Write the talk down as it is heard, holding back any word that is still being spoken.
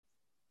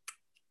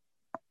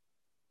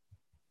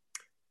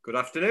Good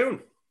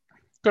afternoon.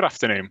 Good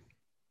afternoon.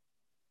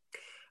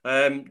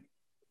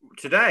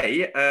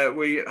 Today,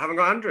 we haven't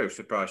got Andrew.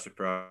 Surprise,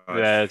 surprise.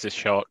 There's a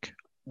shock.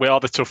 We are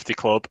the Tufty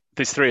Club.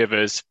 There's three of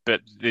us,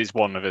 but there's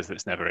one of us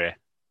that's never here.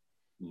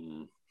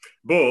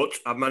 But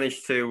I've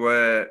managed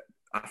to,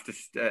 after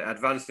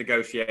advanced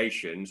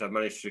negotiations, I've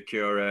managed to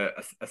secure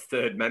a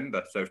third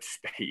member, so to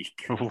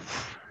speak.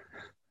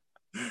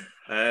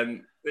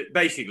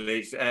 Basically,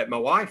 it's, my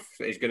wife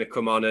is going to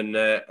come on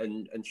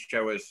and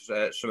show us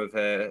some of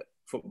her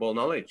football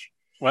knowledge.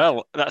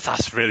 Well,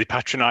 that's really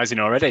patronising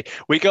already.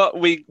 We got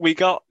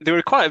there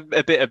were quite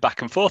a bit of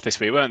back and forth this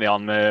week, weren't they,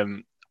 on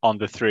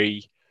the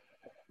three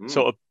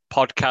sort of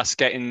podcasts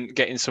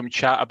getting some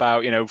chat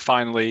about,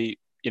 finally,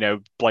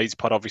 Blades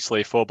Pod,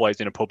 obviously, Four Blades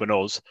in a Pub and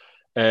us.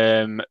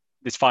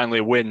 There's finally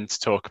a win to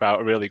talk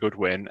about, a really good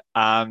win.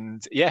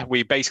 And yeah,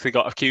 we basically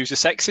got accused of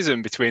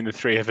sexism between the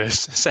three of us,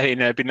 saying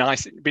it'd be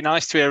nice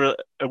to hear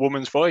a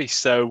woman's voice.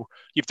 So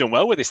you've done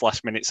well with this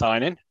last minute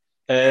signing.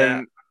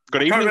 Yeah.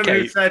 Good evening,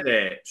 Kate. Who said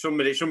it.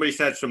 Somebody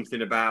said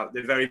something about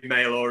the very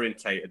male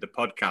orientated, the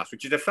podcast,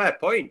 which is a fair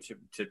point to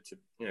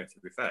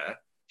be fair.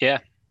 Yeah.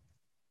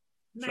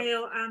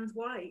 Male and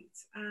white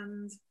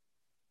and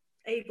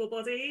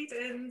able-bodied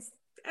and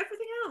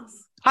everything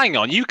else. Hang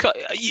on, you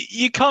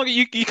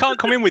can't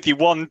come in with your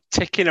one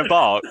tick in a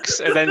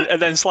box and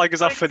then slag us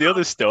off for the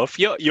other stuff.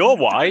 You're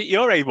white,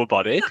 you're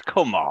able-bodied.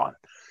 Come on.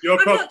 I'm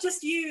not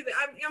just you.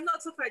 I'm not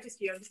talking about just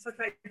you. I'm just talking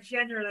about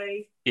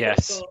generally.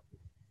 Yes. Football.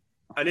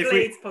 And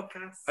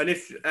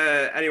if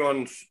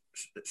anyone's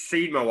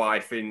seen my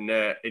wife in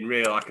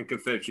real, I can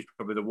confirm she's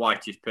probably the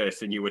whitest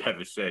person you would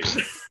ever see.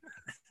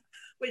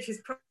 Which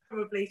is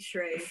probably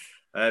true.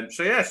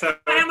 So I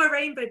am a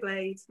rainbow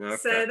blade, okay.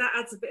 So that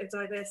adds a bit of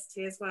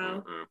diversity as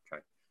well.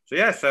 Okay.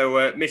 So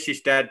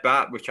Mrs.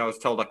 Deadbat, which I was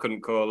told I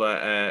couldn't call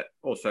her,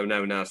 also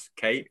known as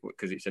Kate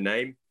because it's a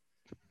name.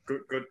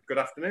 Good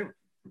afternoon.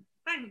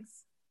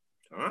 Thanks.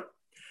 All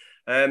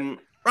right.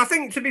 I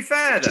think, to be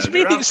fair, though... Just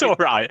mean it's all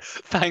right.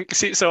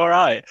 Thanks, it's all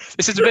right.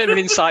 This is a bit of an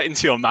insight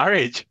into your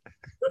marriage.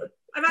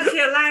 I'm actually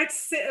allowed to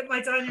sit at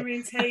my dining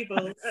room table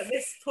at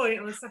this point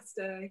on a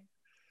Saturday.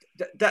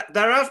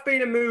 There has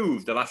been a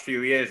move the last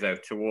few years, though,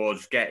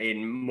 towards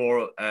getting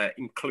more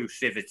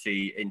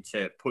inclusivity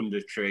into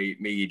punditry,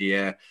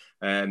 media,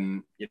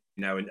 and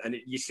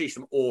you see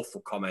some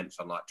awful comments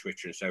on like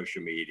Twitter and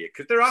social media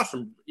because there are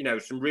some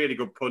really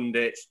good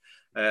pundits,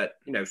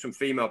 some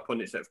female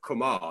pundits that have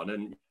come on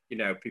and,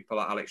 people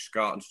like Alex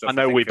Scott and stuff. I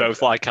know we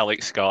both like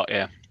Alex Scott,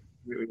 yeah.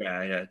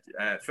 Yeah.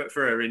 For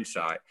her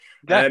insight,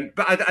 yeah.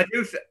 But I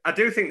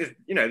do think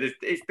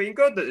it's been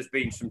good that there's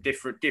been some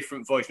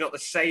different voice, not the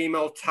same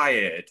old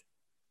tired,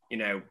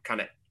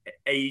 kind of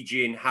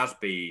aging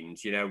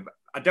has-beens.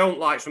 I don't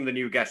like some of the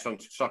new guests on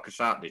Soccer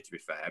Saturday, to be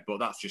fair, but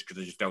that's just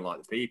because I just don't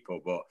like the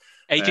people. But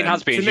aging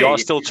has-beens, you are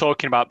still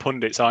talking about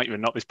pundits, aren't you,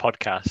 and not this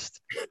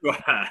podcast?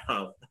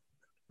 Well.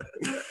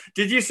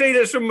 Did you see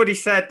that somebody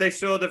said they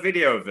saw the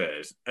video of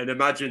hers and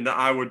imagined that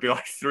I would be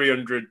like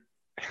 300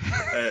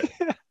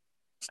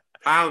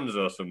 pounds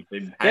or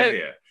something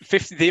heavier?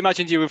 50. They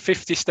imagined you were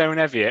 50 stone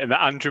heavier and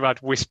that Andrew had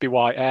wispy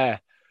white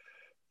hair.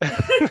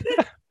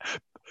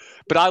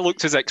 But I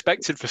looked as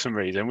expected for some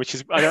reason, which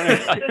is I don't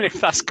know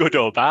if that's good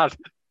or bad.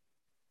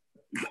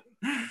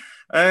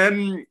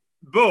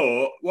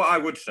 But what I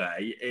would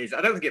say is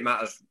I don't think it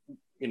matters.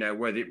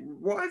 Whether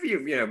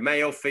whatever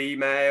male,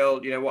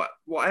 female,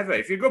 whatever.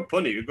 If you're a good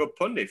pundit, you're a good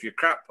pundit. If you're a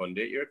crap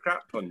pundit, you're a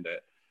crap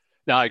pundit.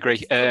 No, I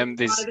agree.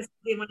 This is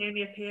my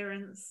only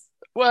appearance.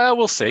 Well,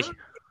 we'll see.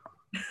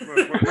 We're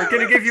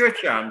going to give you a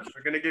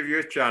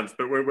chance.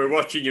 But we're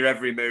watching your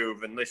every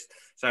move and list.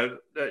 So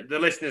the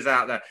listeners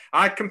out there,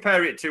 I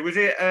compare it to was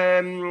it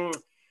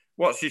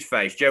what's his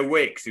face, Joe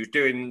Wicks, who's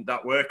doing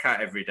that workout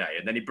every day,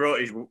 and then he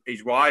brought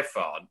his wife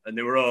on, and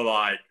they were all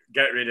like,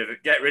 "Get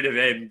rid of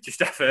him,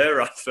 just have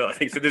her on," sort of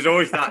thing. So there's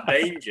always that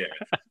danger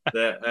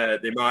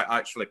that they might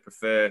actually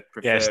prefer.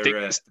 Yeah,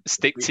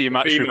 stick to your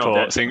match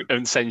reports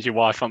and send your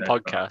wife on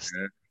podcast.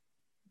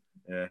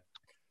 Yeah.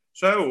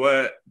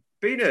 So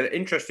been an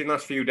interesting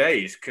last few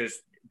days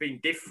because been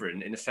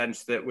different in the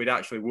sense that we'd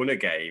actually won a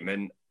game,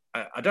 and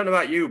I don't know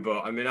about you,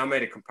 but I mean, I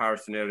made a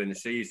comparison earlier in the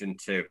season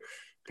to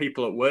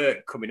people at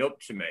work coming up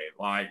to me,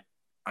 like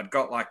I'd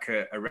got like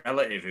a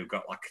relative who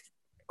got like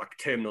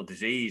terminal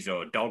disease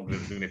or a dog that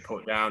was going to be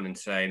put down and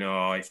saying,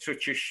 "Oh, it's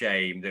such a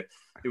shame that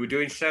they were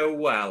doing so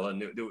well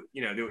and they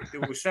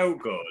were so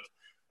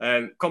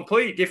good."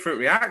 Complete different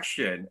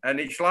reaction, and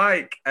it's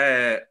like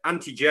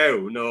Auntie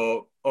Joan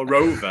or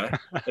Rover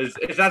has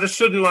had a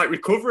sudden like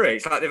recovery.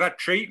 It's like they've had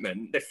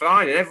treatment, they're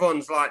fine, and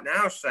everyone's like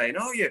now saying,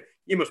 "Oh,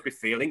 you must be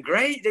feeling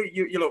great.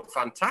 You look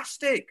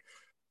fantastic."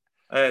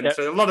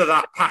 So a lot of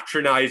that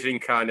patronising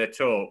kind of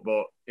talk,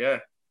 but yeah.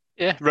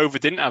 Yeah, Rover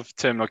didn't have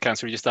terminal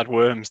cancer; he just had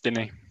worms,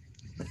 didn't he?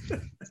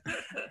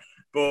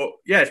 But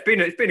yeah, it's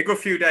been a good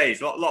few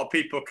days. A lot of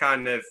people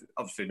kind of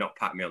obviously not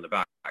patting me on the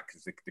back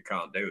because they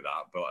can't do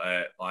that, but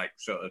like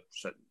sort of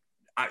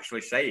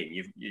actually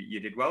saying you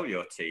did well,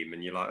 your team,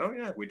 and you're like, oh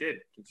yeah, we did.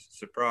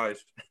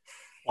 Surprised.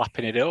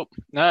 lapping it up.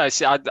 No,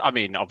 I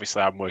mean,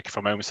 obviously I'm working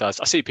from home, so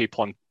I see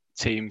people on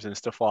Teams and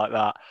stuff like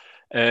that.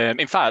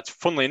 In fact,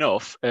 funnily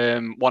enough,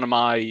 one of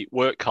my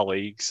work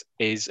colleagues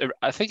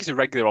I think he's a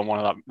regular on one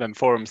of them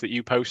forums that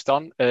you post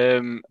on.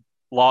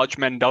 Large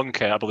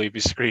Mendonca, I believe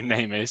his screen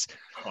name is.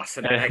 Oh, that's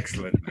an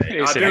excellent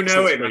name. I do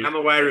know him. Screen. I'm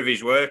aware of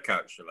his work,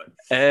 actually.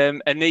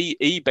 And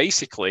he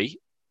basically,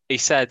 he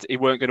said he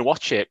weren't going to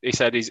watch it. He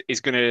said he's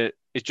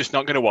just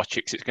not going to watch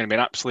it because it's going to be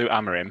an absolute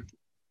hammering.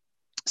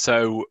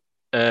 So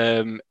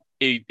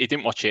he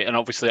didn't watch it, and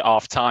obviously at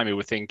half time he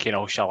was thinking,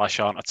 "Oh, shan't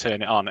I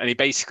turn it on?" And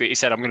he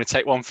said, "I'm going to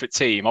take one for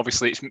team."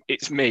 Obviously,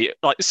 it's me,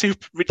 like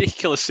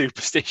ridiculous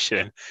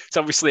superstition. It's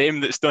obviously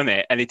him that's done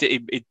it, and he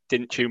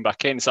didn't tune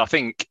back in. So I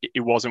think he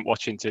wasn't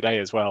watching today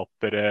as well,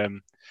 but it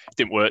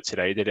didn't work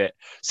today, did it?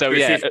 So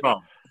yeah,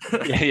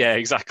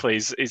 exactly.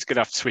 He's going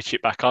to have to switch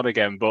it back on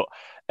again. But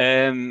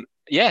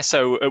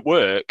so at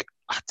work,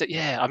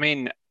 I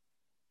mean.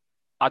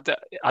 I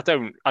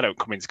don't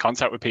come into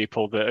contact with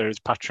people that are as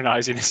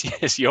patronising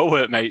as your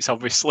workmates,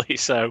 obviously.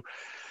 So,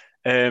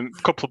 a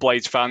couple of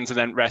Blades fans, and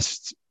then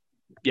rest,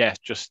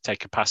 just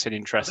take a passing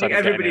interest. I think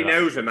everybody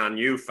knows a Man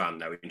U fan,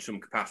 though, in some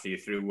capacity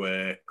through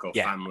work or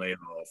family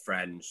or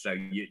friends. So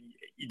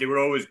there were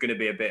always going to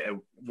be a bit of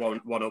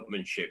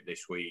one-upmanship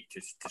this week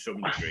to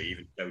some degree,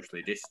 even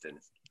socially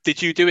distanced.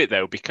 Did you do it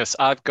though? Because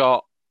I've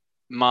got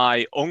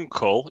my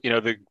uncle,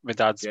 my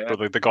dad's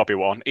brother, the Gobby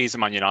one. He's a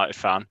Man United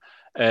fan.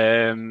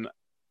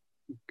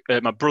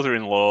 My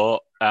brother-in-law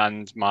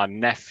and my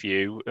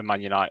nephew are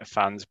Man United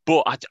fans,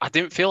 but I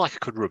didn't feel like I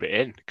could rub it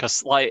in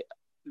because, like,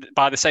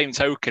 by the same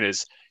token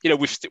as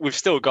we've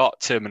still got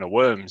terminal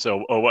worms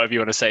or whatever you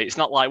want to say. It's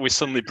not like we're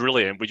suddenly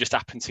brilliant. We just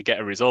happen to get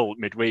a result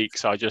midweek.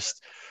 So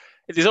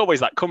there's always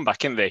that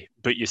comeback, isn't there?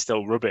 But you're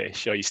still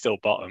rubbish or you're still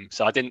bottom.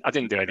 So I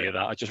didn't do any of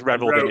that. I just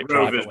revelled in it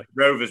privately.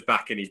 Rover's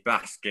back in his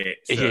basket.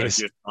 So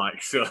just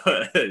like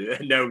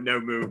no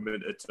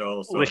movement at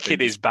all. Licking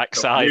his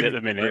backside at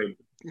the minute.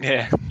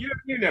 Yeah.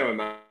 You know a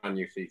Man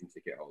U season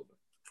ticket holder.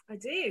 I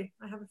do.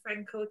 I have a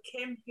friend called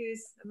Kim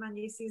who's a Man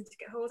U season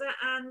ticket holder,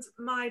 and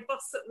my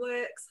boss at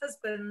work's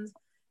husband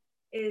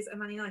is a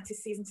Man United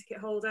season ticket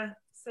holder.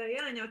 So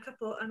yeah, I know a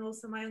couple, and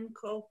also my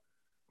uncle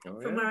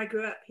from where I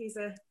grew up. He's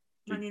a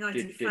Man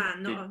United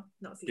fan, not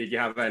a season. Did you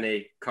have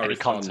any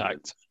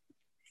contact?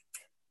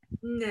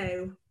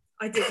 No,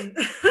 I didn't.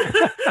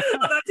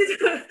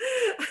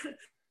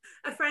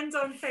 A friend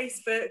on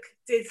Facebook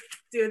did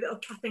do a little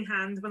clapping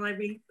hand when I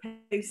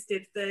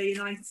reposted the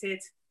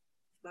United,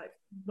 like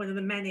one of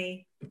the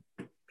many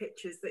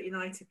pictures that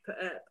United put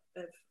up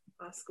of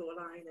our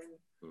scoreline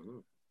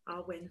and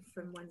our win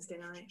from Wednesday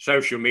night.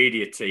 Social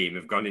media team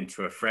have gone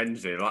into a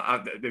frenzy.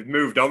 They've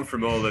moved on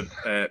from all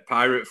the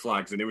pirate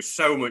flags, and there was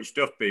so much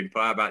stuff being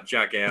put out about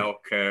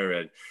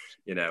Jagielka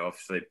and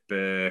obviously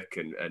Burke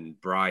and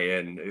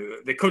Brian.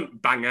 They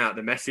couldn't bang out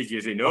the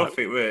messages enough.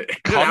 It were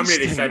how many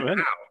they sent out.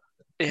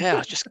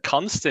 Yeah, just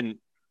constant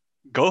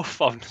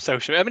guff on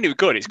social. I mean, it was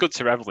good. It's good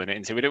to revel in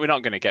it. We're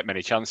not going to get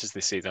many chances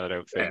this season, I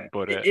don't think.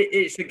 But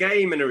it's a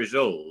game and a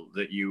result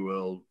that you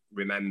will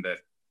remember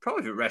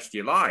probably for the rest of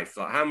your life.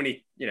 Like how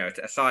many,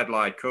 a side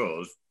like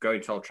us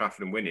going to Old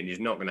Trafford and winning is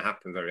not going to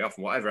happen very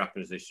often. Whatever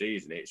happens this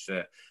season,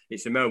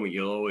 it's a moment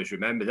you'll always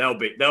remember. They'll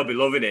be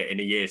loving it in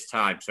a year's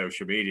time.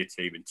 Social media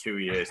team in 2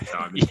 years'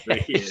 time, in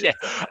 3 years. Yeah.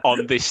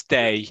 On this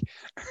day.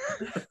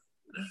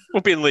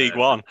 We'll be in League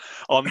One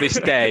on this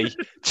day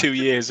 2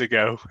 years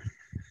ago.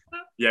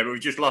 Yeah, but we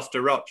just lost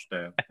to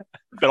Rochdale.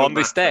 But on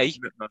this day,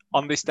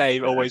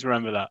 always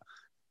remember that.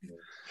 Yeah.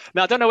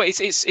 Now, I don't know.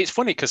 It's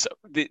funny because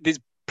there's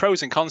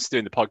pros and cons to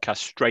doing the podcast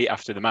straight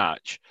after the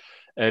match,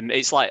 and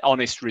it's like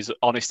honest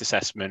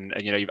assessment.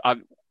 And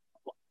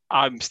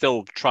I'm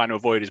still trying to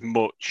avoid as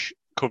much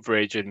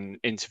coverage and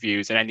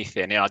interviews and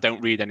anything. I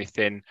don't read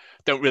anything,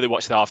 don't really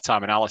watch the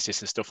halftime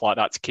analysis and stuff like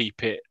that to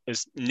keep it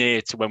as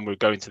near to when we're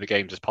going to the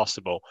games as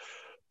possible.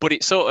 But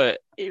it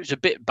was a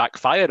bit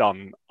backfired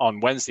on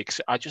Wednesday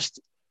because I was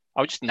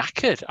just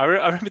knackered. I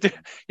remember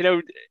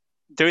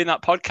doing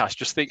that podcast,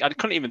 just think I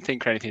couldn't even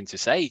think of anything to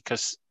say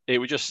because it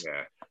was just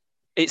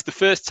it's the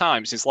first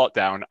time since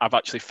lockdown I've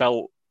actually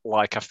felt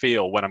like I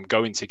feel when I'm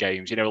going to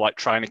games, like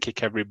trying to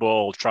kick every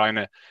ball, trying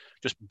to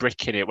just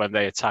bricking it when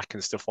they attack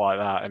and stuff like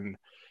that. And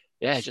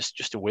yeah,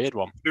 just a weird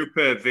one.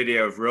 Superb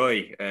video of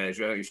Roy.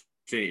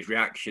 His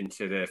reaction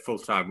to the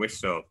full-time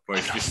whistle, where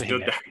he's just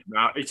stood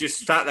there. He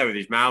just sat there with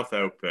his mouth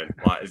open,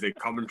 like as the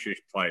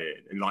commentary's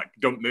playing, and like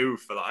don't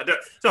move for that.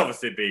 It's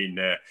obviously been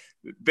a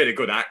bit of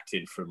good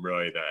acting from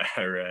Roy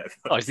there.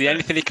 Is there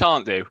anything he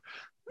can't do?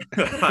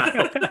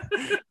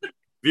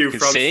 View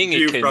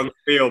from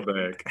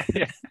Spielberg.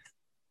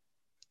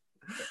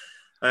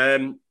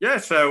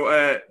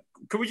 So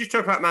can we just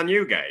talk about Man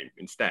U game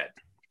instead?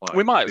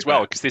 We might as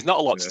well, because there's not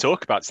a lot to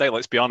talk about today,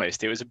 let's be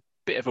honest. It was a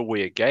bit of a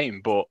weird game,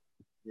 but...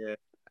 Yeah.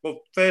 Well,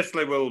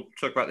 firstly, we'll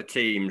talk about the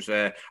teams.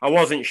 I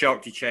wasn't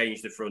shocked he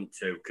changed the front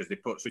two, because they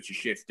put such a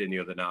shift in the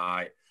other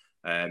night.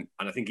 And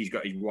I think he's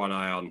got his one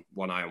eye on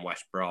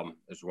West Brom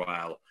as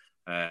well.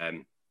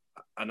 And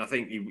I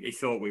think he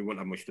thought we wouldn't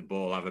have much the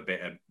ball, have a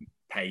bit of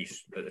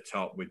pace at the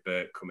top with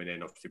Burke coming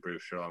in, obviously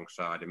Brewster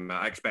alongside him.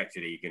 I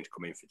expected Egan to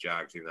come in for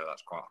Jags, even though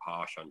that's quite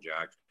harsh on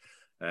Jags.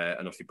 And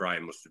obviously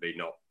Brian must have been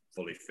not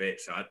fully fit.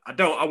 So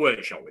I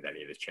weren't shocked with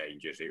any of the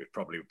changes. It was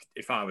probably,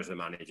 if I was the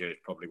manager,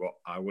 it's probably what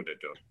I would have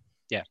done.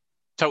 Yeah,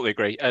 totally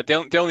agree.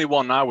 The only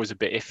one I was a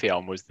bit iffy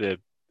on was the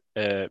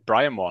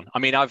Brian one. I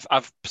mean,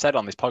 I've said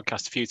on this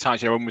podcast a few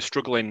times, when we're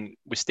struggling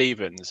with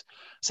Stevens,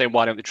 saying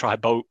why don't they try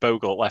Bogle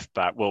at left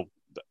back? Well,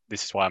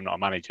 this is why I'm not a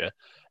manager.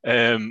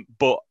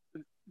 But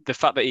the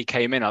fact that he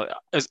came in,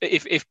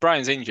 if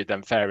Brian's injured,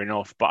 then fair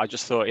enough. But I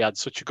just thought he had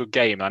such a good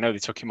game. I know they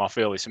took him off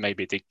early, so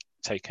maybe he did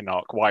take a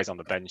knock. Why he's on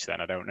the bench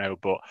then, I don't know.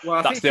 But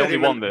that's the only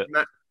one that...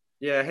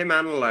 Yeah, him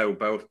and Lowe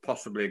both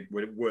possibly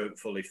weren't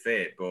fully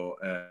fit, but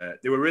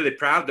they were really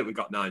proud that we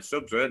got 9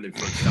 subs, weren't they?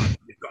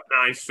 We've got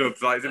 9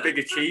 subs, like it's a big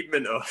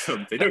achievement or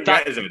something. Don't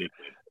get us anything.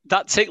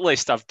 That tick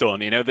list I've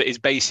done, that is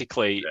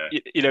basically,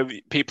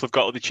 people have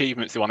got other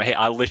achievements they want to hit.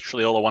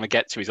 All I want to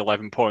get to is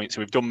 11 points.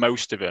 So we've done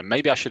most of them.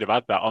 Maybe I should have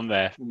had that on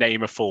there,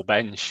 name a full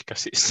bench,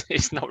 because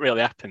it's not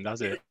really happened,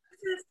 has it? It's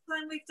the first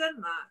time we've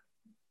done that.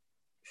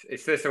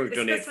 It's the first time we've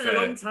done it for a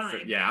long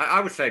time.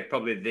 I would say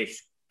probably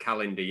this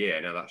calendar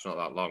year. No, that's not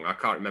that long. I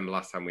can't remember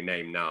last time we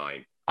named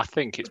 9. I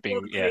think it's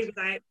been the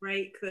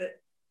outbreak that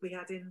we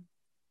had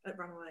at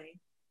Runaway.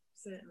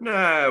 Certainly.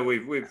 No,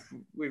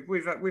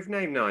 we've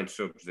named 9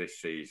 subs this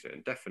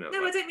season, definitely.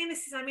 No, I don't mean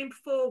this season. I mean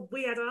before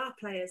we had our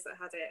players that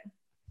had it.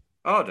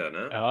 Oh, I don't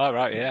know. Oh,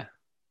 right, yeah.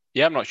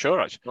 Yeah, I'm not sure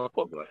actually.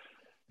 Probably.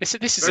 This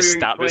is a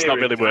stat that's not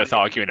really worth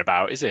arguing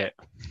about, is it?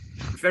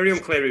 It's very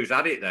unclear who's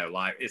had it though.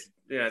 Like,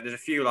 there's a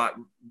few like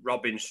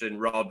Robinson,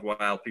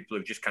 Rodwell, people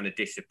who've just kind of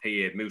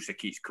disappeared. Musa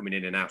keeps coming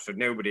in and out, so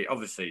nobody,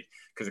 obviously,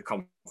 because of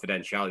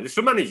confidentiality. There's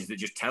some managers that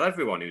just tell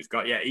everyone who's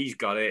got. Yeah, he's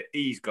got it.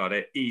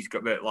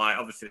 But like,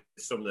 obviously,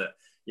 there's some that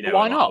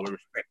Why not?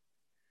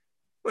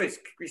 Well,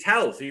 it's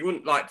health. You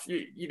wouldn't like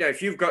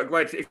if you've got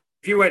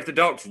if you went to the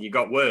doctor and you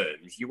got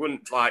worms, you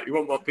wouldn't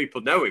want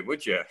people knowing,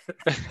 would you?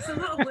 It's a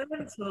lot of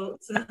worm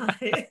talk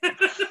tonight.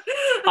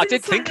 I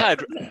did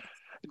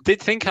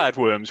think I had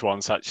worms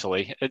once,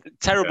 actually. A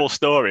terrible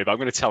story, but I'm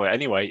going to tell it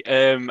anyway.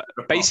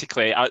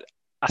 Basically, I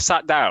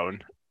sat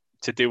down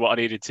to do what I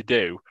needed to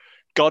do,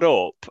 got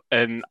up,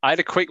 and I had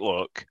a quick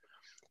look,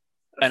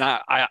 and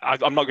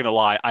I'm not going to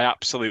lie, I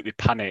absolutely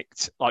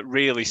panicked. Like,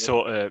 really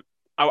sort of,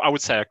 I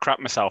would say I crapped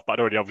myself, but I'd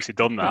already obviously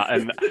done that.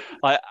 And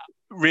like,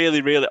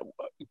 really,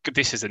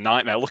 this is a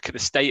nightmare. Look at the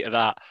state of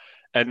that.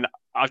 And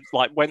I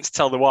went to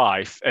tell the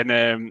wife,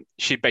 and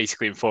she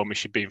basically informed me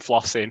she'd been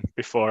flossing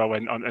before I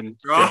went on and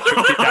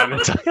chucked it down.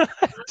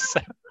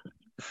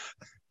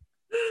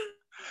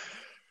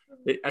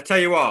 I tell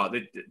you what,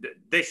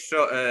 this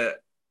sort of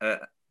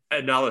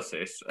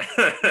analysis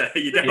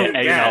you don't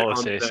get.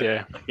 Analysis,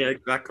 yeah,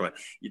 exactly.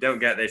 You don't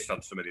get this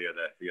on some of the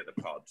other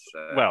pods.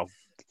 Well,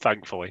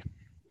 thankfully.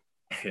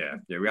 Yeah.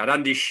 We had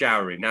Andy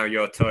showering. Now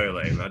you're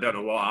toileting. I don't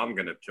know what I'm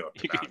going to talk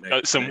about. You've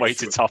got some way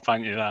to top,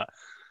 haven't you? That.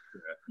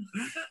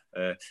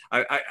 Yeah.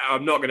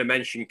 I'm not going to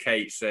mention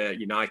Kate's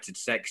United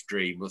sex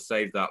dream. We'll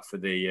save that for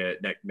the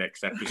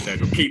next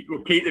episode.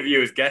 We'll keep the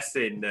viewers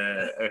guessing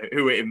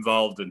who it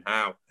involved and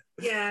how.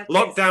 Yeah.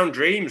 Lockdown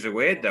dreams are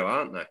weird though,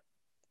 aren't they?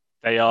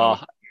 They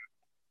are.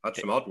 Had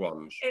some odd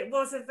ones. It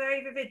was a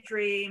very vivid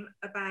dream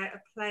about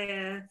a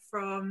player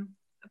from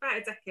about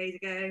a decade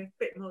ago, a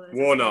bit more than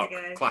Warnock, a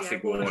decade ago.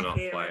 classic Warnock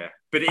player.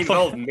 But it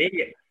involved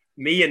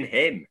me and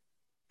him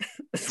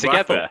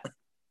together. Well.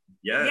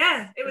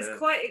 Yeah, it was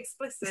quite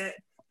explicit.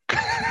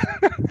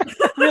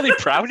 Really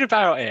proud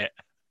about it.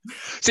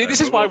 See,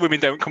 this is why women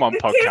don't come on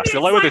podcasts. They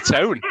lower the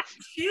tone.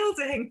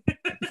 Shielding.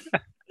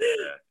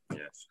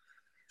 Yes.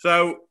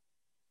 So,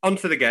 on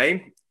to the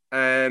game.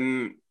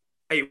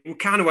 We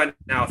kind of went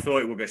now. I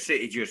thought it would be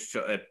City just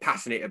sort of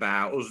passing it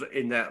about us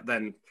in that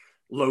then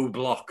low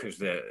block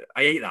I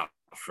hate that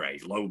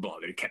phrase, low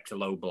block. They kept a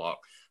low block.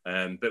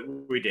 But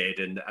we did,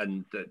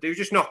 and they were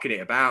just knocking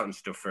it about and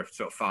stuff for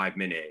sort of 5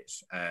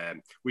 minutes.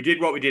 We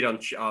did what we did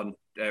on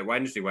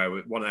Wednesday, where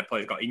one of their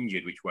players got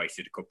injured, which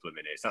wasted a couple of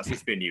minutes. That's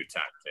just been a new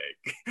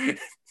tactic.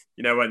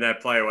 When their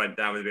player went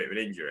down with a bit of an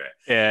injury.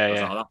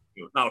 Yeah. Like,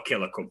 that'll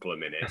kill a couple of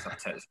minutes. That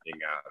takes the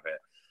thing out of it.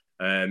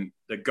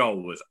 The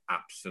goal was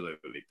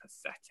absolutely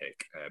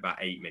pathetic. About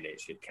 8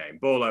 minutes it came.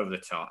 Ball over the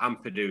top.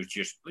 Ampadu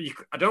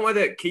I don't know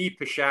whether the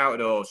keeper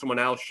shouted or someone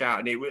else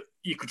shouted.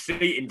 You could see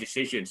it in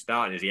decision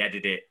starting as he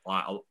headed it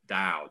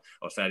down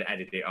or said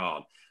headed it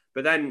on.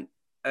 But then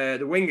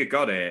the winger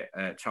got it,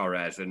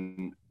 Torres,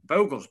 and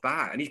Bogle's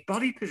back. And his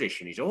body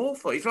position is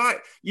awful. It's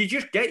like you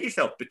just get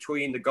yourself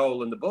between the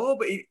goal and the ball,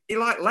 but he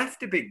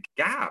left a big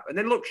gap and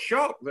then looked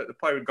shocked that the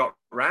player had got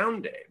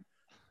round him.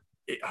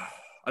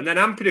 And then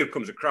Ampadu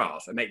comes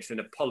across and makes an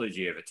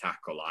apology of a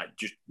tackle,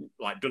 should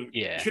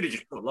have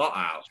just put a lot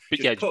out. But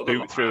just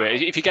boot through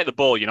it. If you get the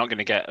ball, you're not going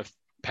to get a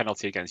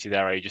penalty against you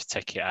there, or you just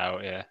take it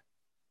out, yeah.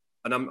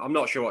 And I'm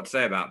not sure what to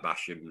say about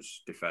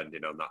Basham's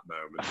defending on that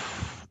moment.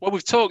 Well,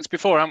 we've talked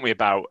before, haven't we,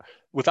 about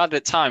we've had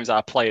at times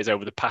our players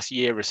over the past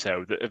year or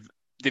so that have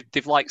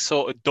they've like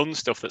sort of done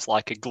stuff that's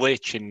like a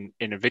glitch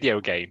in a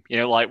video game. You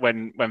know, like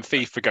when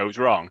FIFA goes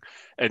wrong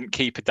and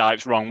keeper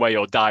dives wrong way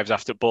or dives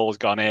after ball's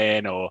gone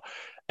in,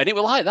 and it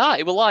were like that.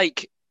 It were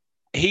like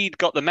he'd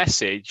got the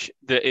message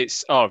that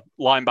it's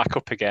line back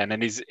up again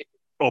and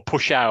or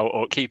push out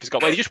or keeper's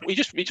got. Well, he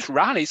just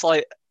ran. He's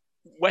like,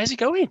 where's he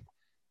going?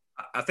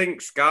 I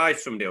think Sky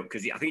summed it up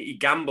because I think he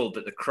gambled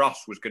that the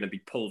cross was going to be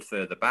pulled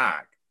further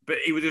back. But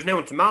there was no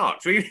one to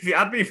mark. So even if he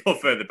had been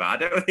pulled further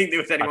back, I don't think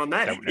there was anyone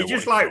there. He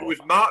just was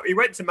Mark. He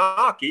went to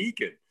Mark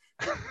Egan.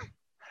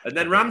 And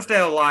then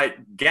Ramsdale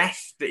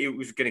guessed that he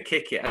was going to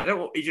kick it.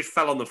 He just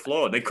fell on the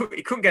floor. He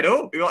couldn't get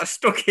up. He was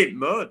stuck in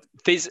mud.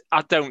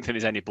 I don't think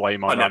there's any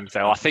blame on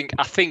Ramsdale.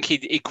 I think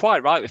he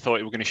quite rightly thought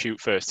he was going to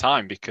shoot first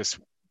time because,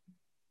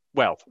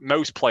 well,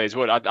 most players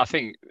would. I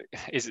think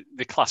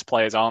the class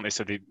players aren't they?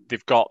 So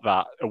they've got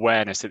that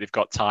awareness that they've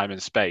got time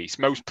and space.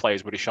 Most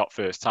players would have shot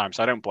first time,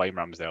 so I don't blame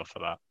Ramsdale for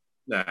that.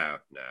 No.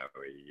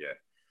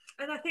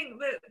 And I think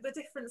that the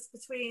difference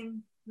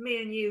between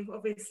me and you,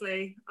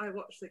 obviously, I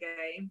watched the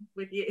game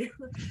with you,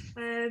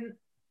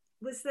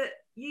 was that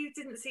you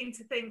didn't seem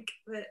to think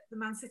that the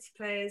Man City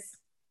players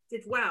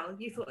did well.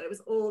 You thought it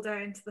was all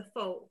down to the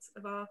fault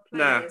of our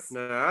players.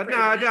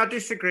 I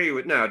disagree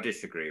with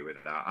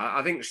that.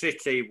 I think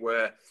City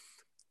were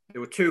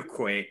too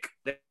quick.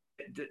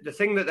 The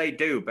thing that they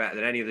do better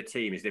than any other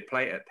team is they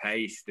play at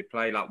pace. They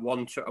play like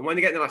one touch, and when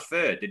they get in the last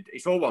third,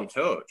 it's all one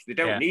touch. They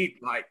don't need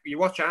you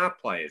watch our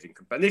players and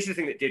this is the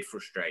thing that did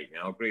frustrate me.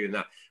 I'll agree with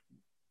that.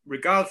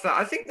 Regardless of that,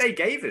 I think they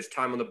gave us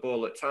time on the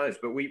ball at times,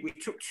 but we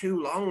took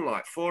too long,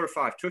 like 4 or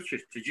 5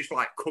 touches to just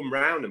come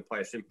round and play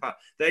a simple.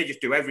 They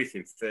just do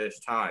everything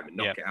first time and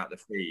knock it out the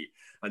feet,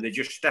 and they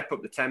just step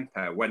up the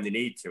tempo when they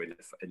need to in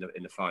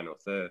the final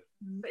third.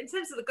 But in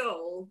terms of the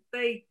goal,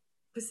 they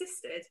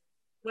persisted.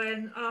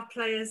 When our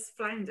players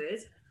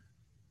floundered,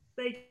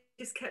 they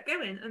just kept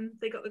going and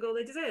they got the goal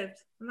they deserved,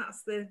 and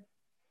that's the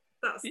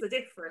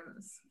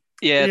difference.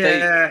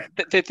 Yeah,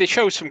 they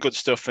showed some good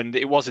stuff, and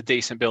it was a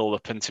decent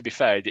build-up. And to be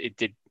fair, it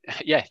did.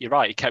 Yeah, you're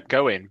right. It kept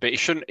going, but it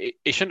shouldn't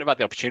have had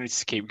the opportunity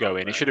to keep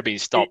going. It should have been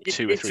stopped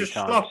 2 or 3 times. It's a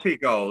sloppy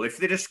goal. If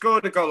they'd have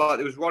scored a goal like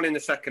there was one in the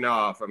second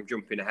half, I'm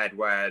jumping ahead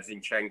where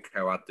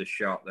Zinchenko had the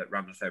shot that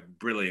Ramsdale said,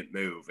 brilliant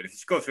move. And if he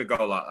scored a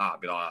goal like that, I'd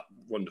be like,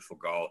 wonderful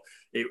goal.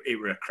 It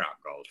were a crap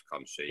goal to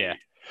concede. Yeah.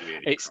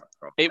 Really it's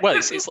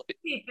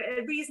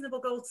a reasonable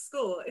goal to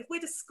score. If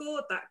we'd have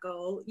scored that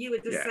goal, you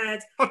would have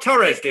said,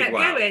 Torres did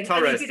well.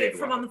 Torres did it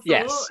from on the floor.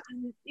 Yes.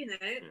 And,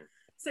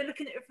 so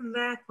looking at it from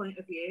their point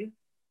of view.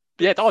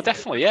 Yeah,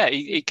 definitely. Yeah,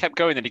 he kept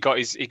going and he got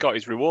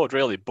his reward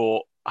really.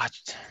 But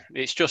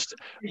it's just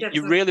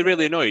you're really,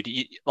 really annoyed.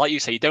 Like you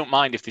say, you don't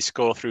mind if they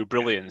score through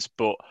brilliance,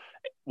 but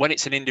when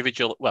it's an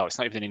individual, well, it's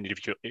not even an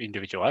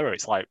individual error.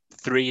 It's like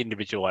 3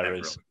 individual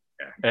errors.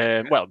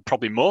 Well,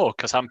 probably more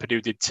because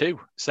Ampadu did 2.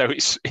 So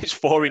it's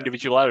 4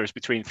 individual errors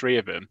between 3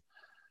 of them.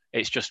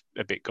 It's just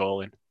a bit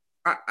galling.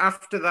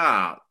 After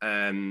that,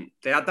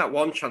 they had that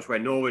one chance where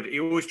Norwood,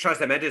 he always tries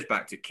them headers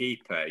back to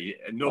keeper.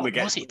 Normally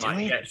gets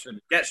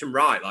them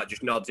right,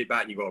 just nods it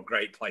back and you go,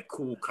 great play,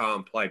 cool,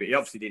 calm play. But he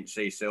obviously didn't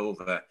see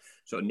Silva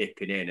sort of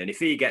nipping in. And if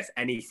he gets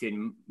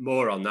anything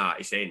more on that,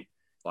 it's in.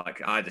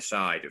 Either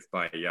side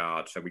by a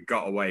yard. So we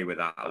got away with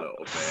that a little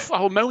bit.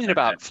 I was moaning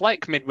about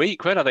Fleck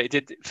midweek, weren't I? They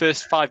did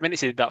first 5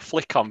 minutes, he did that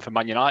flick on for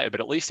Man United,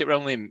 but at least it were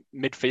only in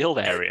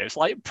midfield area. It's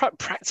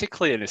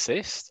practically an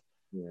assist.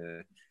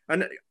 Yeah.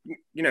 And,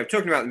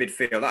 talking about the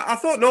midfield, I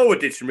thought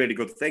Norwood did some really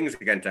good things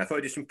again. I thought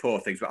he did some poor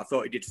things, but I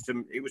thought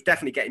it was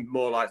definitely getting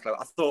more I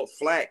thought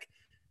Fleck,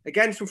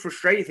 again, some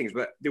frustrating things,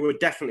 but there were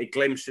definitely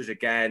glimpses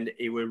again.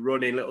 He was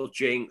running little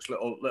jinks,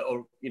 little,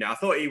 I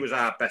thought he was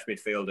our best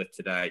midfielder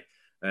today.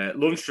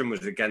 Lundstram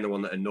was again the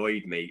one that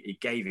annoyed me. He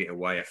gave it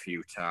away a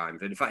few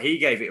times. And in fact, he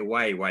gave it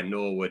away when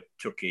Norwood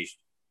took his...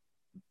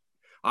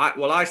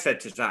 I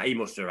said to Zach, he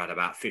must have had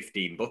about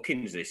 15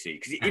 bookings this season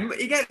because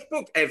he gets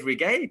booked every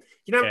game.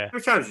 You know how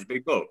many times he's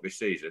been booked this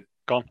season?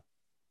 Gone.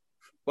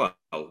 Well,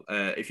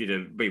 if you'd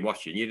have been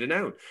watching, you'd have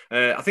known.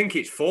 I think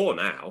it's 4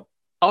 now.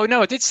 Oh,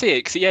 no, I did see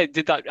it because, it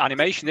did that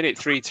animation, did it?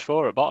 3 to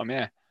 4 at bottom,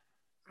 yeah.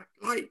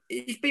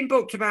 He's been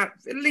booked about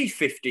at least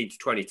 15 to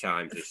 20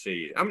 times this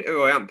season. I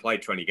haven't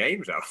played 20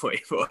 games, have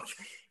we? But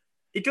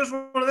he does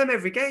one of them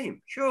every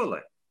game, surely.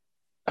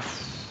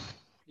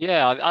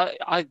 Yeah,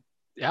 I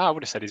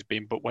would have said he's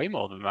been booked way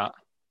more than that.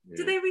 Yeah.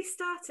 Do they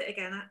restart it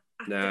again?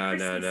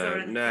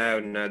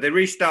 No. They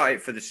restart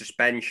it for the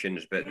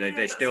suspensions, but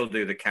they still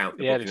do the count.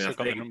 They've still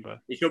got the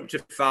number. It's up to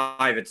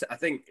 5. I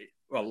think.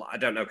 Well, I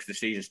don't know because the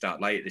season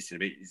starts late.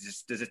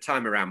 There's a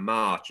time around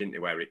March, isn't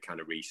there, where it kind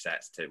of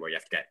resets to where you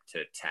have to get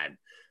to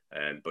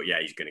 10. But yeah,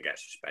 he's going to get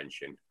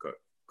suspension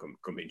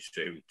coming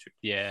soon.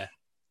 Yeah.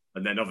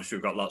 And then obviously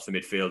we've got lots of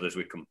midfielders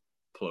we can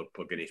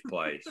plug in his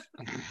place.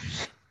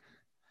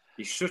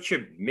 He's such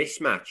a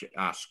mismatch at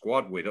our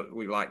squad with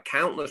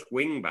countless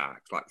wing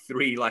backs,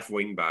 3 left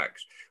wing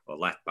backs or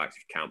left backs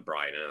if you count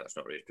Brian. That's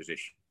not really his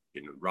position.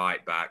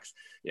 Right backs,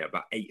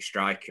 about 8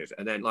 strikers,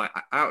 and then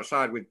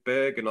outside with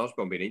Berg and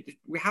Osborne being in,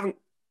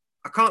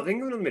 I can't think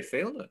of another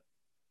midfielder.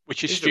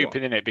 Which is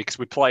stupid, isn't it? Because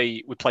we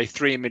play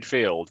three in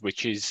midfield,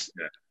 which is,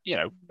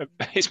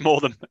 it's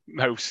more than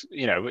most,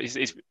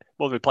 it's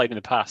more than we played in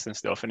the past and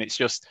stuff. And it's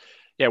just,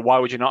 why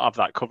would you not have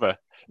that cover?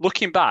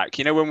 Looking back,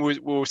 when we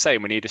were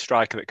saying we need a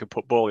striker that could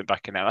put ball in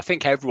back in there, I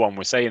think everyone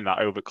was saying that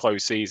over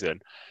close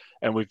season,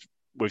 and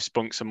we've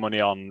spunked some money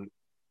on,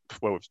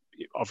 well,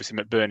 obviously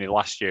McBurney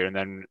last year, and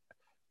then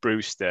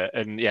Brewster,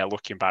 and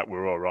looking back, we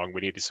were all wrong.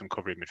 We needed some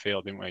cover in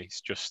midfield, didn't we? It's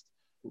just.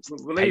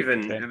 Well,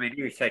 even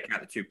taking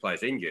out the 2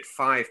 players injured,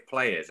 5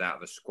 players out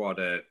of the squad.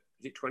 Is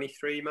it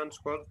 23-man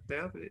squad? They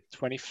have it.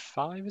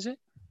 25, is it?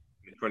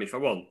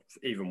 25. Well,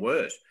 even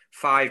worse.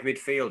 5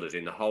 midfielders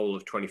in the whole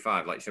of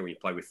 25. Like you said, when you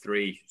play with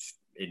 3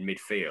 in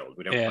midfield,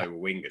 we don't play with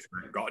wingers.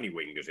 We haven't got any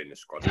wingers in the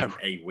squad. There's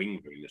a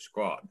winger in the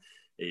squad.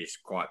 Is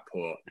quite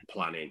poor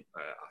planning,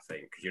 I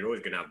think, because you're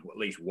always going to have at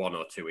least 1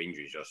 or 2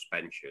 injuries or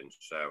suspensions.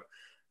 So.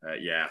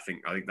 I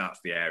think that's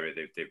the area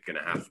they're going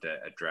to have to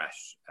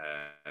address,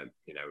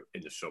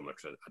 in the summer,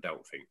 because I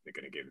don't think they're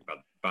going to give him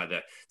by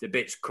the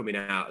bits coming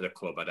out of the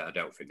club. I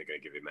don't think they're going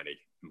to give him any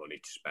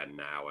money to spend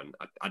now, and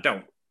I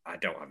don't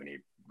have any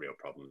real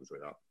problems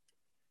with that.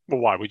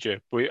 Well, why would you?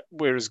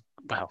 We're as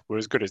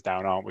good as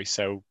down, aren't we?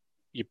 So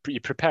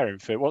you're preparing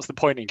for what's the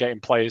point in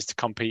getting players to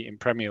compete in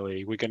Premier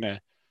League? We're going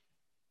to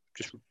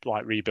just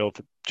rebuild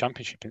the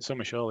Championship in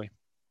summer, surely.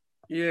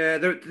 Yeah,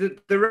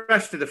 the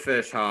rest of the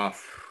first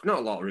half, not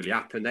a lot really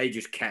happened. They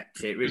just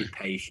kept it really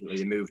patiently.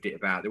 They moved it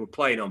about. They were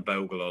playing on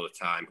Bogle all the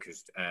time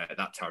because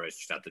that Torres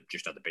just had to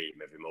beat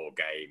him every more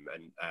game.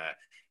 And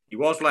he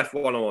was left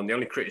one-on-one. The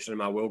only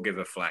criticism I will give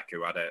a Fleck,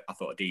 who had I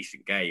thought a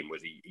decent game,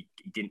 was he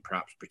didn't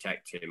perhaps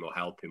protect him or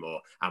help him,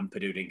 or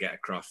Ampadu didn't get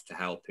across to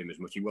help him as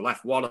much. He was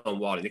left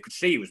one-on-one, and they could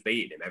see he was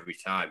beating him every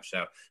time.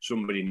 So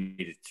somebody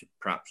needed to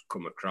perhaps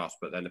come across.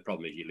 But then the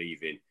problem is you're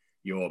leaving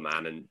your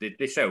man, and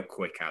they're so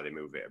quick how they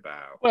move it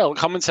about. Well,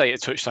 commentator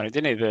touched on it,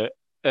 didn't he?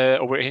 That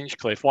over at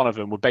Hinchcliffe, one of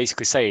them were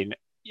basically saying,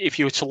 if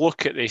you were to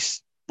look at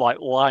this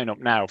lineup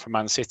now for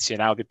Man City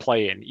and how they're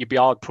playing, you'd be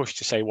hard pushed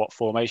to say what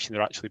formation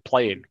they're actually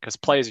playing, because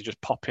players are just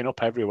popping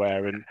up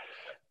everywhere, and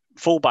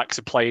fullbacks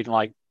are playing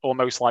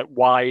almost like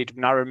wide,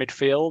 narrow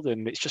midfield,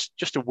 and it's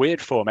just a weird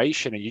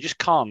formation, and you just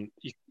can't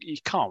you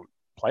can't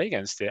play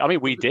against it. I mean,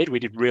 we did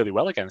really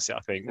well against it. I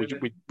think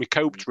we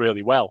coped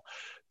really well.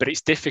 But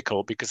it's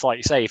difficult because, like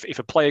you say, if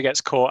a player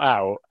gets caught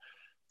out,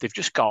 they've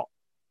just got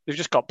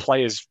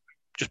players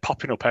just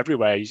popping up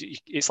everywhere.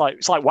 It's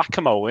like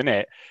whack-a-mole, isn't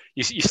it?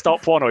 You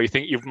stop one, or you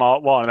think you've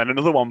marked one, and then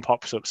another one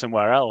pops up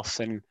somewhere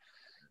else, and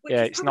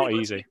it's not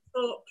easy.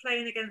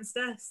 Playing against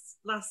us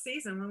last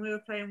season when we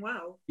were playing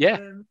well,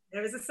 it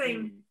was the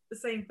same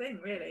thing,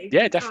 really.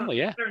 Yeah, definitely,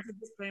 yeah.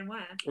 Playing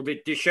well. Well,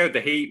 they showed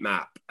the heat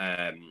map,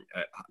 I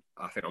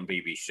think on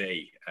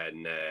BBC,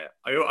 and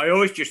I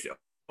always just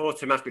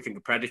automatically think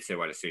of Predator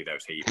when I see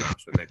those heat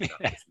maps, and maybe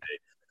that's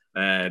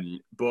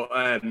me. But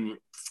I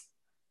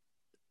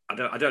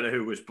don't know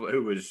who was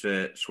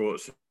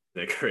Schwarzenegger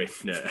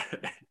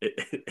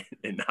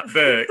in that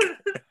Burke.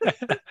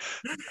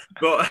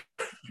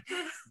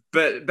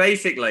 but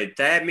basically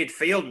their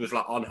midfield was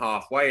on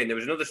halfway, and there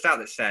was another stat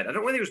that said, I don't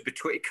know whether it was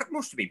between. It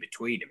must have been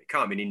between them. It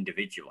can't have been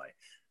individually.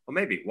 Or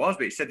maybe it was,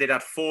 but it said they'd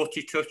had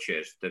 40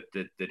 touches.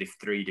 The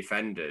 3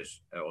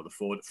 defenders, or the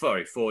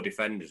 4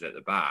 defenders at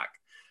the back.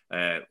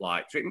 So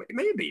it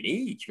may have been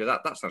each, because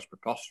that sounds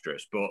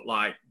preposterous. But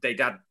they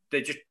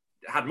just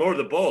had more of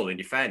the ball in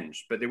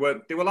defence, but they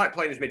were like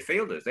playing as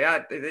midfielders.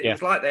 It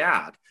was like they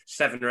had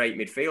 7 or 8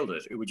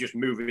 midfielders who were just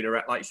moving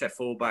around, like you said,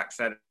 fullback,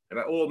 centre,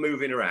 all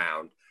moving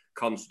around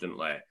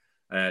constantly.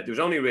 There was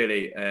only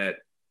really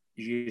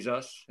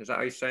Jesus. Is that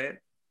how you say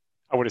it?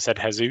 I would have said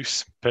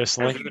Jesus,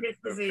 personally.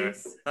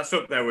 Jesus. That's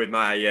up there with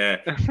my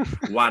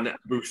Wan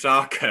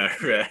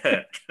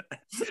Busaka.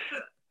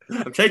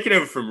 I'm taking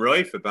over from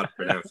Roy for bad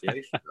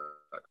pronunciation.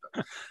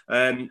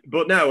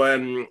 But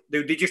no,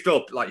 they just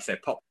all, like you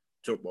said, popped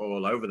up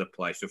all over the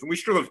place. And we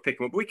struggled to pick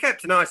them up, but we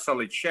kept a nice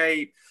solid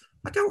shape.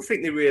 I don't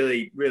think they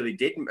really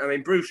did. I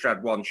mean, Brewster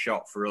had 1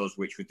 shot for us,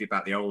 which was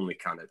about the only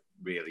kind of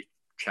really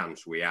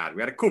chance we had.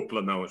 We had a couple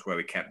of moments where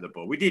we kept the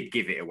ball. We did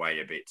give it away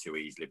a bit too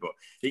easily, but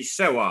it's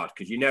so hard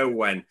because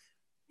when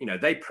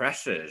they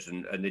press us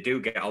and they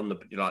do get on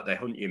they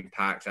hunt you in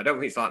packs. I don't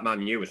think it's like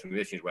Man U or something.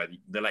 This is where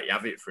they let you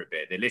have it for a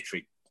bit. They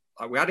literally.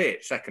 We had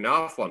it second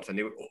half once, and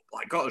they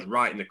got us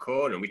right in the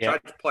corner, and we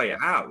tried to play it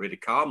out really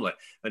calmly,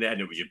 and then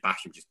it was just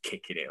bashing, just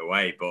kicking it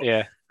away.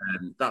 But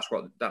that's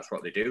what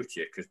they do to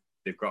you, because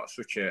they've got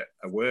such a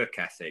work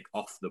ethic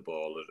off the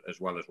ball as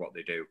well as what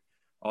they do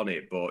on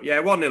it. But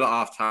 1-0 at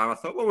half time. I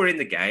thought, well, we're in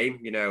the game,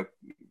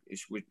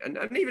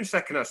 and even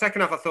second half.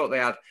 Second half, I thought they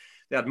had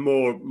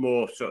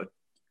more sort of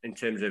in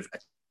terms of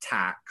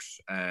attacks,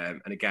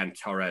 and again,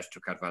 Torres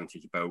took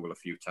advantage of Bogle a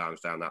few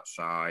times down that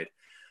side.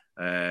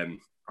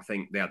 I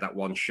think they had that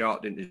 1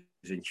 shot, didn't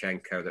they,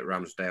 Zinchenko, that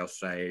Ramsdale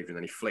saved, and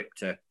then he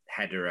flipped a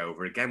header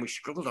over. Again, we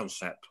struggled on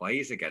set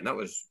plays again. That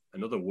was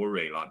another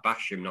worry, like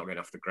Basham not getting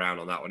off the ground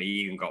on that one. He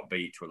even got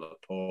beat to a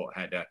Laporte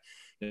header.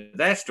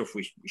 Their stuff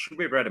should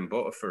be bread and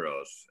butter for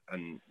us.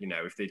 And,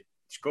 if they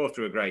score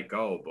through a great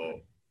goal, but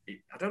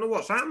I don't know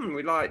what's happened.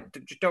 We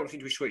just don't seem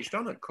to be switched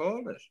on at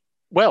corners.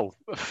 Well,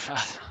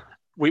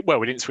 we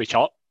didn't switch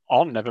on.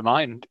 Never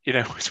mind,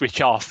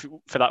 switch off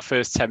for that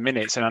first 10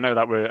 minutes. And I know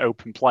that we're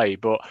open play,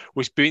 but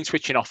we've been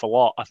switching off a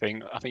lot. I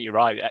think you're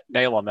right.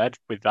 Nail on the head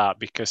with that,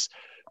 because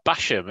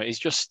Basham is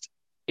just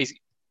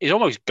he's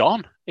almost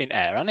gone in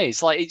air, and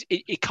it's like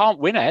he can't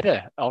win a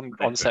header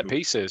on set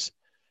pieces.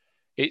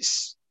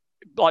 It's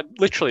like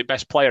literally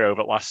best player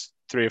over the last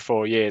 3 or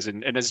 4 years,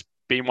 and has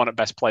been one of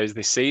the best players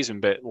this season.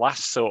 But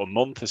last sort of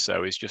month or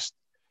so is just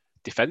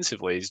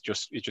defensively, he's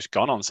just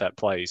gone on set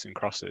plays and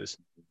crosses.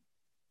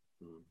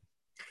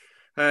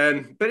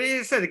 But as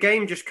I said, the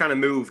game just kind of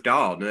moved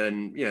on,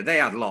 and they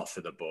had lots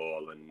of the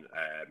ball, and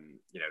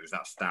it was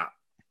that stat.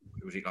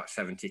 Was it like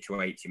 70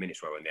 to 80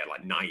 minutes when they had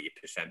like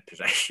 90%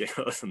 possession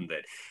or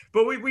something?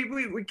 But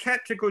we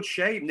kept a good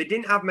shape, and they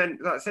didn't have many.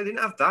 Like I said, they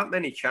didn't have that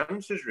many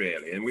chances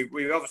really, and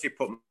we obviously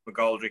put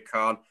McGoldrick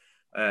on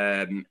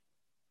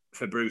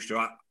for Brewster.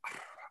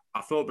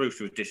 I thought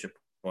Brewster was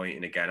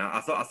disappointing again. I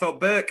thought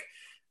Burke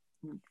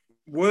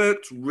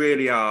worked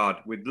really hard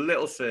with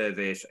little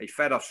service. He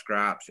fed off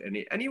scraps, and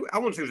I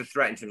wouldn't say it was a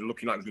threat in terms of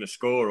looking like he was going to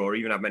score or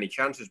even have many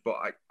chances, but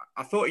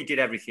I thought he did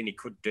everything he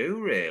could do,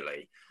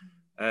 really.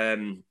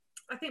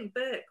 I think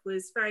Burke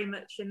was very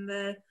much in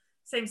the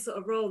same sort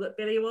of role that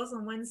Billy was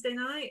on Wednesday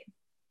night.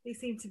 He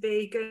seemed to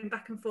be going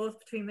back and forth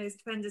between those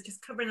defenders,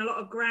 just covering a lot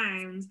of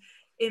ground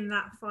in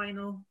that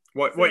final.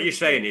 What you're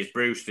saying is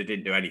Brewster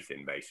didn't do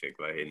anything,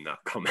 basically, in that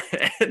comment.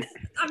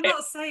 I'm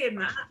not saying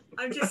that.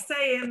 I'm just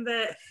saying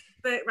that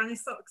Burke ran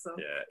his socks off.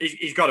 Yeah,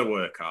 he's got to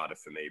work harder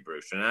for me,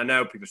 Brewster. And I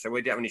know people say,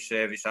 we didn't have any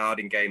service hard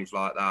in games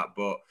like that,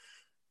 but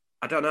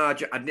I don't know. I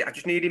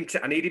just need him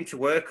to. I need him to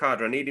work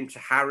harder. I need him to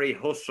harry,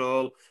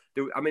 hustle.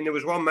 There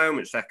was one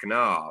moment second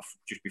half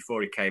just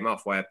before he came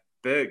off where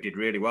Burke did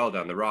really well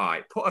down the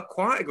right, put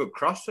quite a good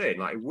cross in,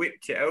 like he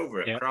whipped it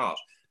over across,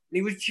 and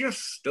he was just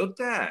stood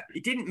there. He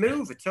didn't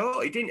move at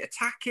all. He didn't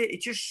attack it. He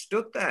just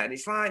stood there, and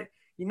it's like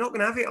you're not going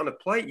to have it on a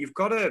plate. You've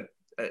got to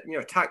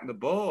attack the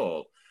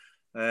ball.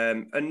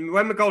 And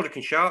when McGoldrick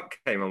and Sharp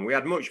came on, we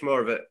had much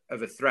more of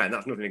a threat. And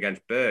that's nothing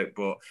against Burke,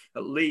 but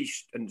at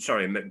least,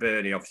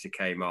 McBurney obviously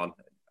came on.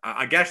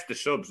 I guess the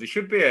subs, there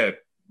should be a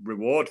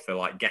reward for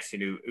like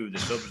guessing who the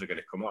subs are going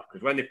to come off,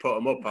 because when they put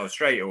them up, I was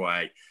straight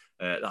away,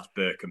 that's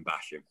Burke and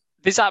Basham.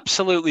 There's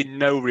absolutely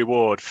no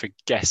reward for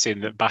guessing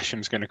that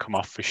Basham's going to come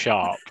off for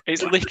Sharp.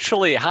 It's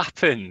literally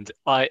happened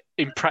like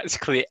in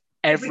practically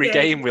every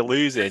game we're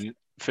losing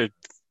for.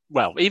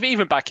 Well,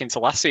 even back into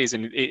last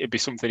season, it'd be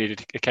something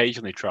he'd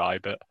occasionally try,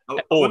 but I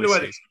wonder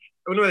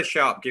whether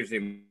Sharp gives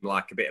him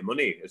like a bit of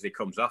money as he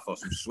comes off, or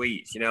some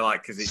sweets,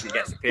 because he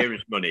gets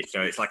appearance money,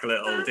 so it's like a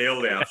little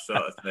deal they have,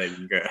 sort of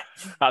thing.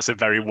 That's a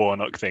very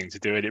Warnock thing to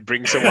do, and it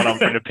brings someone on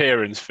for an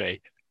appearance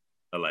fee.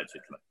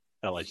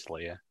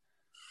 Allegedly, yeah.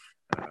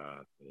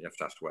 You have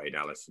to ask Wade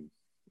Allison.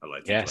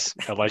 Allegedly. Yes,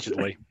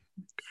 allegedly.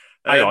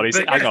 Hang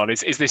on.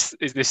 Is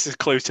this a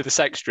clue to the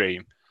sex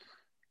dream?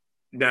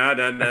 No.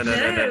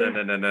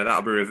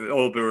 That'll be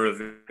all be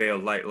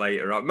revealed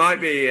later on.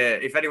 Might be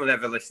if anyone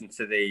ever listened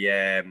to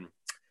the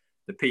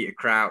Peter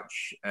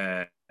Crouch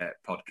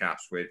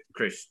podcast with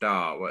Chris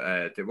Starr.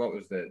 What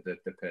was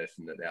the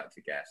person that they had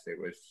to guess? It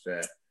was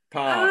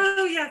Parched.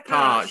 Oh yeah,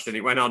 Parched, and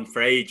it went on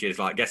for ages,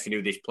 like guessing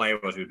who this player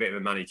was. It was a bit of a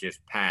manager's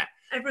pet.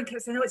 Everyone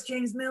kept saying, "Oh, it's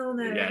James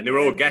Milner." Yeah, and they were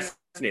all guessing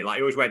it. Like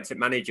he always went to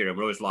manager, and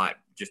we're always like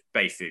just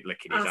basically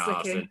licking his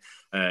arse. And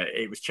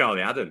it was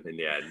Charlie Adam in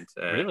the end.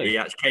 Really? He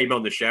actually came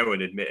on the show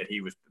and admitted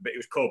but it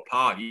was called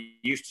Parched. He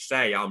used to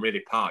say, "I'm really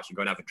parched," and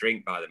go and have a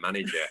drink by the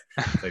manager.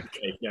 So he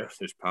became known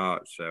as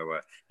Parched. So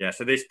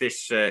so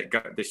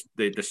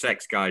the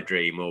sex guy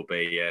dream will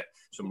be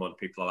someone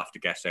people will have to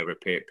guess over a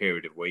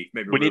period of weeks.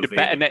 Maybe we need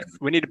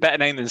a better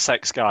name than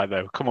sex guy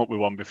though. Come up with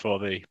one before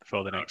the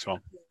next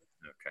one.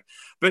 Okay.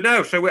 But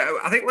no, so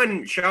I think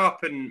when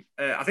Sharp and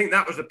I think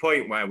that was the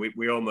point where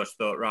we almost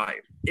thought, right,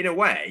 in a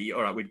way,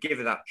 all right, we'd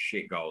give that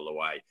shit goal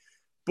away.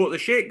 But the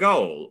shit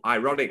goal,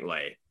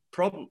 ironically,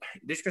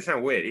 this is going to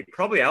sound weird, it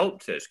probably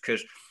helped us,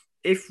 because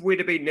if we'd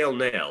have been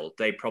 0-0,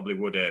 they probably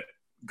would have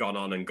gone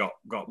on and got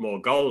more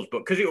goals. But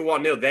because it was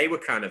 1-0, they were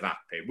kind of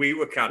happy. We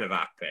were kind of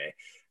happy.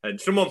 And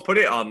someone put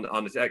it on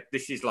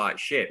this is like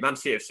shit. Man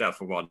City have settled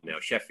for 1-0,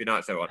 Sheffield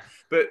United so on.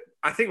 But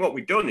I think what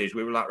we've done is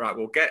we were like, right,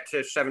 we'll get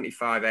to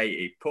 75,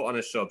 80, put on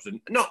a subs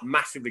and not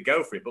massively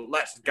go for it, but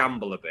let's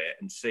gamble a bit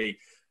and see.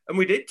 And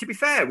we did, to be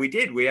fair, we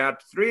did. We had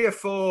 3 or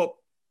 4,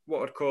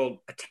 what I'd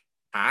call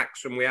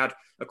attacks, and we had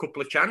a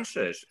couple of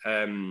chances. But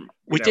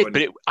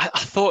I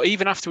thought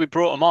even after we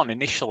brought them on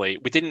initially,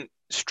 we didn't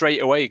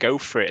straight away go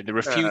for it. And there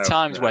were a few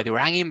times where they were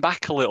hanging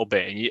back a little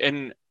bit,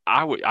 and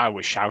I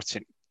was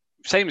shouting.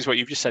 Same as what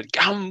you've just said.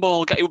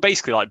 Gamble. It was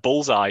basically like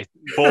bullseye,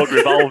 board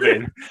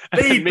revolving.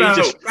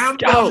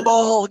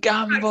 Gamble.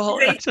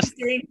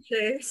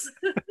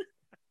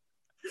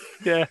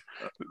 Yeah,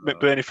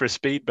 McBurney for a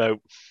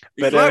speedboat.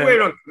 It's like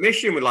we're on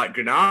commission with like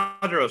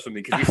Granada or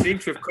something, because we seem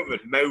to have covered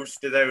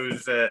most of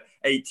those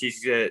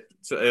 80s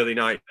to early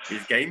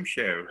 90s game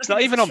shows. It's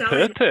not even on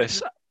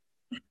purpose.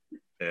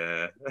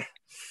 Yeah.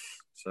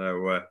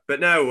 So, but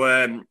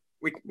no,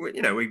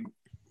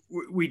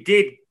 we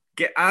did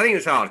get. I think it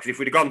was hard because if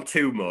we'd have gone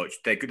too much,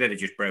 they'd have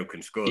just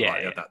broken scored. Like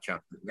they had that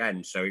chance at the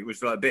end. So it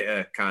was like a bit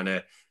of kind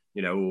of,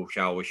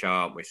 shall we,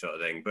 shan't we, sort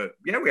of thing. But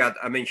yeah, we had.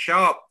 I mean,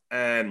 Sharp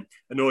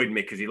annoyed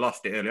me because he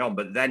lost it early on,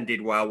 but then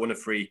did well, won a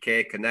free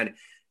kick, and then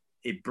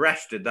he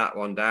breasted that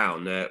one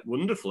down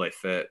wonderfully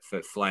for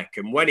Fleck.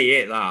 And when he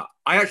hit that,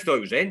 I actually thought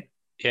it was in.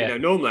 Yeah.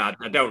 Normally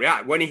I don't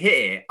react. When he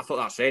hit it, I thought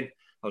that's in.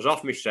 I was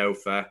off my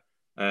sofa,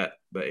 but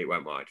it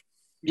went wide.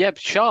 Yeah,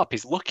 Sharp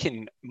is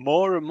looking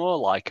more and more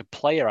like a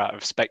player out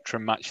of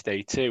Spectrum Match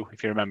Day 2,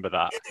 if you remember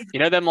that.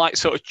 Them like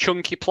sort of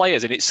chunky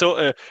players, and it's sort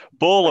of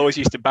ball always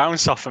used to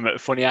bounce off him at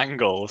funny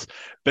angles.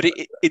 But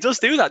he does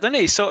do that, doesn't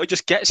he? He sort of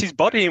just gets his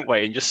body in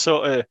way and just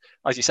sort of,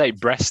 as you say,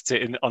 breasts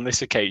it on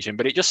this occasion.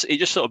 But it just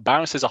sort of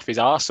bounces off his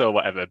arse or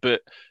whatever. But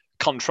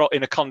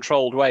in a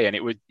controlled way, and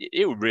it was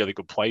really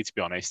good play, to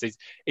be honest.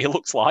 He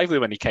looked lively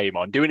when he came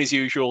on, doing his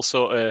usual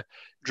sort of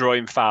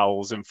drawing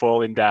fouls and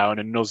falling down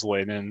and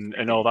nuzzling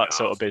and all that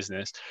sort of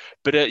business.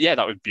 But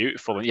that was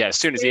beautiful. And as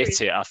soon as he hit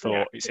it, I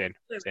thought it's in.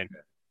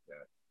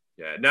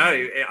 Yeah.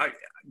 No,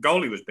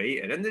 goalie was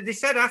beaten, and they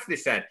said after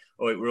it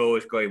we're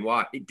always going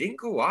wide. It didn't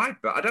go wide,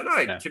 but I don't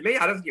know. No. To me,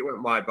 I don't think it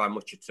went wide by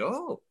much at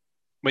all.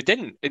 We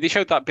didn't. They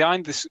showed that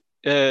behind this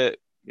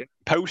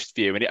post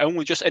view, and it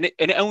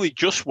only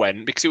just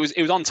went because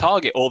it was on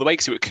target all the way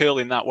because it was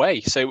curling that way.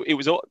 So it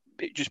was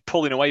just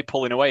pulling away,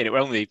 and it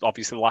was only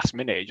obviously the last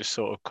minute it just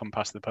sort of come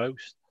past the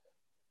post.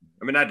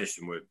 I mean,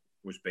 Addison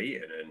was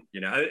beaten,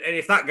 and and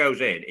if that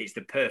goes in, it's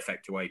the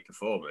perfect away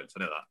performance.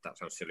 I know that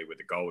sounds silly with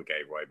the goal we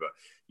gave away, but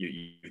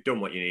you've done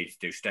what you need to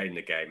do, stay in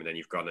the game, and then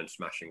you've gone and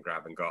smash and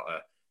grab and got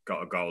a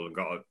goal and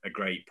got a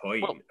great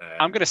point. Well,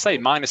 I'm going to say,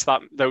 minus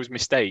those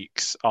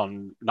mistakes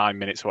on 9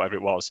 minutes or whatever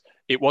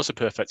it was a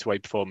perfect away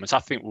performance. I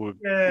think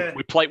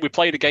we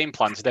played a game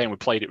plan today and we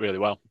played it really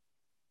well.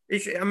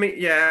 Obviously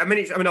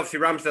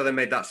Ramsdale then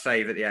made that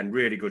save at the end,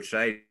 really good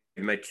save.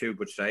 He made 2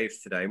 good saves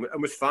today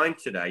and was fine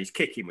today. His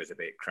kicking was a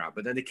bit crap,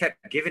 but then they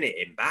kept giving it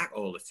him back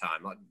all the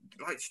time. Like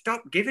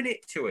stop giving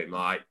it to him.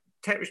 Like,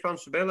 take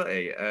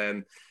responsibility.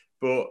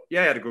 But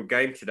yeah, he had a good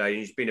game today,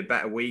 and it's been a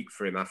better week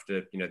for him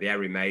after the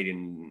error he made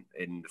in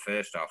the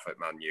first half at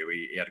Man U.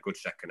 He had a good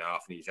second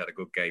half, and he's had a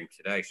good game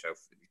today. So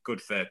good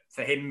for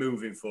him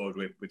moving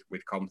forward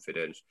with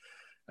confidence.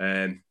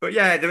 But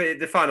yeah,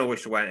 the final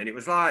whistle went, and it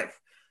was like,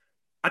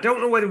 I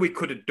don't know whether we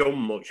could have done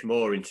much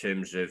more in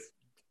terms of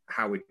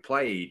how we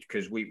played,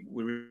 because we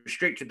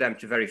restricted them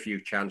to very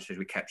few chances.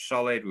 We kept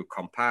solid, we were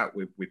compact,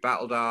 we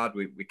battled hard,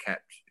 we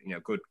kept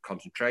good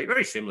concentration,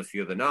 very similar to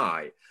the other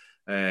night.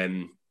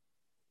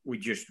 We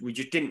just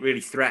didn't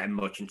really threaten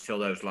much until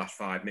those last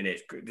 5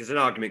 minutes. There's an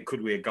argument,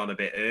 could we have gone a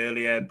bit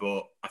earlier?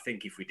 But I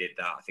think if we did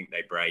that, I think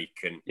they break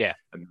and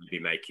maybe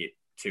make it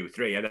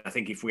 2-3. And I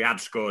think if we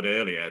had scored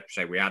earlier,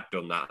 say we had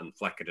done that and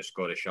Fleck had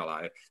scored a shot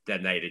at it,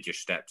 then they'd have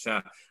just stepped.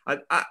 So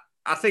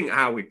I think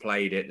how we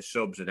played it, the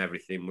subs and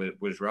everything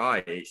was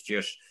right. It's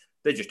just,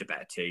 they're just a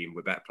better team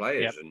with better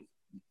players.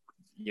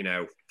 Yep.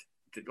 And,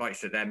 like I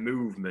said, their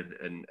movement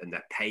and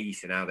their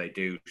pace and how they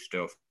do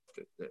stuff,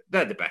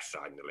 they're the best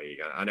side in the league.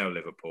 I know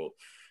Liverpool,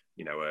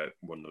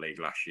 won the league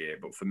last year,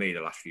 but for me,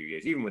 the last few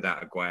years, even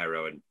without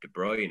Aguero and De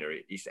Bruyne,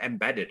 it's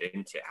embedded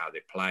into it, how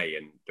they play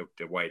and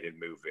the way they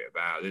move it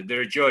about.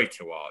 They're a joy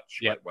to watch.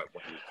 Yeah.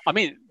 I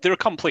mean, they're a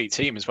complete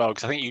team as well,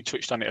 because I think you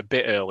touched on it a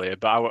bit earlier,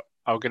 but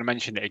I was going to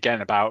mention it again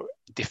about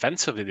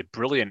defensively, they're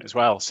brilliant as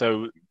well.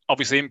 So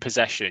obviously in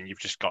possession, you've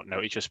just got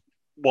it's just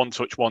one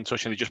touch,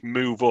 and they just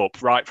move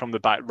up right from the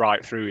back,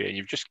 right through it, and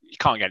you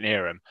can't get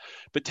near them.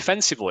 But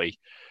defensively,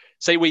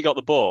 say we got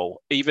the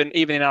ball, even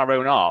in our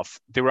own half,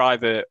 they were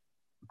either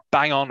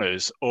bang on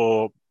us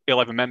or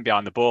 11 men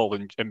behind the ball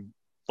and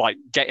like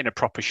getting a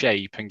proper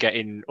shape and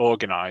getting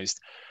organised,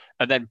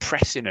 and then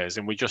pressing us.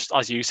 And we just,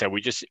 as you said,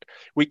 we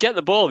get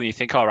the ball and you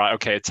think, all right,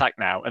 okay, attack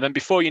now. And then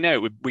before you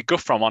know it, we go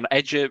from on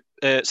edge of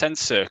centre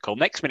circle.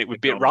 Next minute,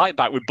 we'd be right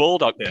back with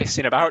Bulldog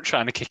pissing about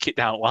trying to kick it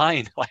down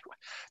line. Like,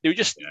 they were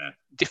just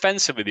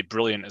defensively, they're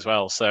brilliant as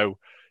well. So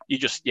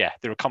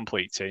they're a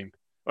complete team.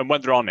 And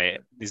when they're on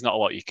it, there's not a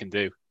lot you can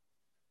do.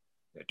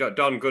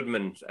 Don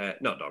Goodman,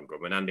 not Don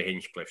Goodman, Andy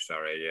Hinchcliffe,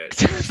 sorry.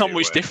 Not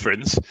much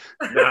difference.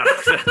 No,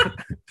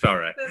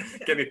 sorry.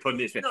 Get me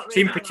putting it.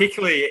 Seemed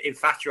particularly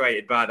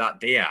infatuated by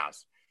that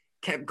Diaz.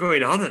 Kept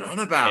going on and on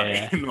about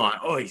him, like,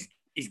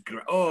 he's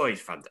great.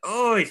 He's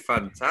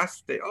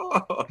fantastic.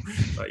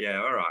 But yeah,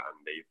 all right,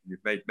 Andy,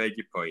 you've made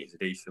your point. He's a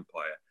decent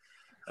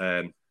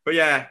player. But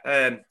yeah,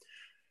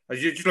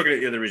 as you're just looking at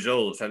the other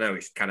results, I know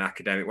it's kind of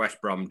academic. West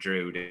Brom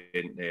drew,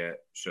 didn't they,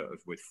 sort of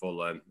with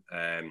Fulham.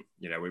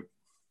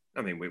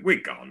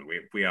 We're gone.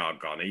 We are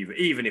gone.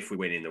 Even if we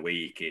win in the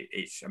week,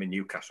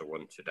 Newcastle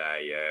won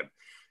today.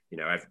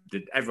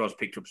 Everyone's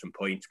picked up some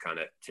points kind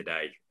of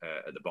today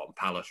at the bottom.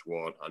 Palace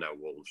won. I know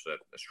Wolves are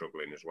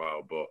struggling as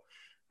well, but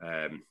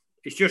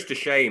it's just a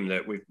shame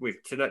that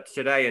we've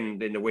today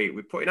and in the week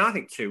we've put in, I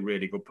think, 2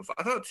 really good performances.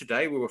 I thought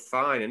today we were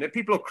fine, and then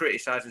people will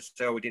criticise and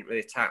say, "Oh, we didn't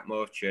really attack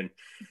much," and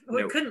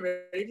we couldn't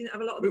really, didn't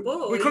have a lot of the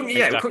ball. We couldn't, we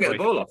couldn't get the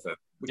ball off them.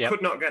 We Yep.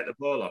 could not get the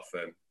ball off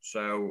them.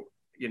 So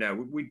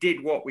we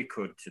did what we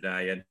could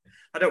today, and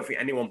I don't think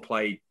anyone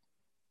played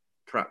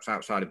perhaps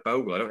outside of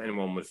Bogle. I don't think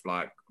anyone was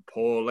like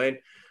appalling,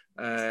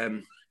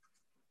 but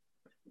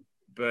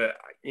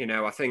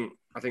I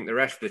think the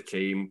rest of the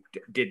team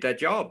did their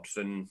jobs,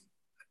 and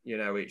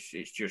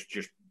it's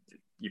just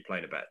you're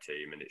playing a better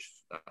team, and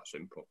it's that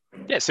simple.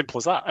 Yeah, simple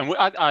as that. And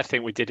I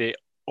think we did it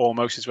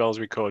almost as well as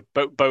we could.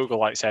 Bogle,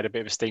 like I said, a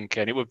bit of a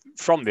stinker, and it was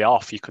from the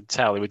off. You could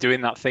tell they were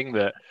doing that thing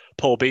that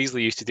Paul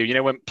Beasley used to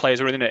do. When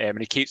players are running at him,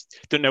 and he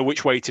don't know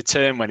which way to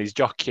turn when he's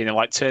jockeying, and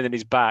like turning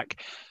his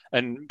back.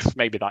 And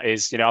maybe that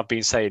is, I've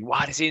been saying,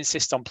 why does he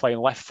insist on playing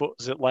left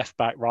foot at left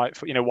back, right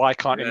foot? Why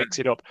can't he mix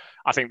it up?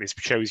 I think this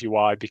shows you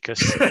why, because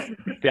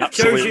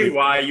shows you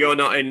why you're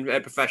not in a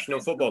professional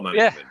football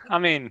management. Yeah, I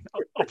mean,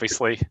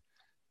 obviously.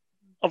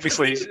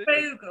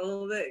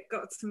 Bogle that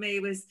got to me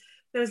was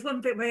there was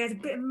one bit where he had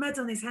a bit of mud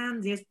on his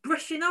hand. He was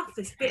brushing off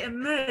this bit of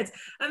mud,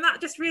 and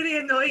that just really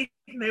annoyed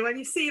me when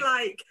you see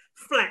like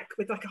Fleck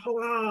with like a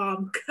whole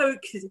arm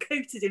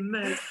coated in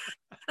mud.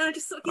 And I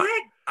just thought,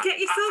 get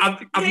yourself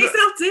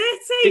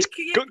dirty.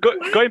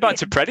 Going back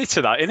to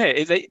Predator, that isn't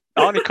it?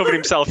 Arnie covered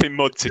himself in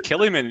mud to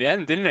kill him in the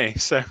end, didn't he?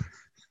 So.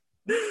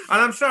 And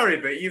I'm sorry,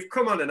 but you've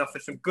come on and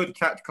offered some good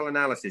tactical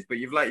analysis, but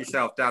you've let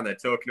yourself down there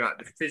talking about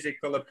the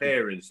physical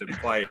appearance of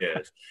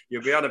players.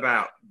 You'll be on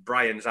about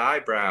Brian's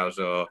eyebrows,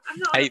 or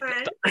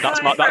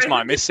that's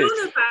my message.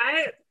 I'm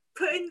about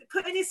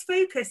putting his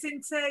focus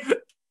into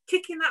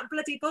kicking that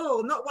bloody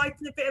ball, not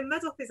wiping a bit of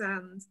mud off his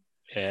hand.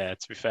 Yeah,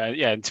 to be fair,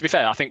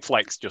 I think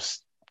Fleck's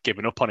just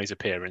given up on his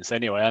appearance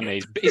anyway, and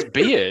his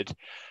beard.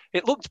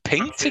 It looked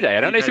pink today.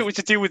 I don't know if it was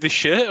to do with the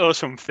shirt or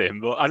something,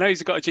 but I know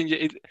he's got a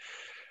ginger.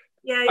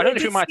 Yeah, I don't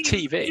know if it might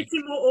TV. It's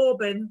more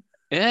Auburn.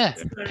 Yeah,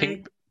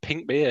 pink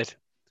beard.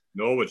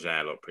 Norwood's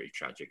hair looked pretty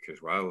tragic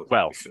as well.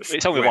 Well,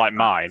 it's only like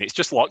mine. It's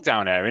just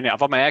lockdown hair, isn't it?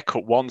 I've had my hair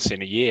cut once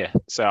in a year,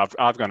 so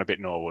I've gone a bit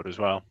Norwood as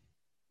well.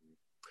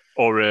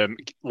 Or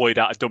Lloyd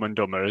out of Dumb and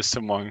Dumber, as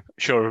someone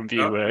Shoreham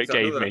View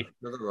gave me.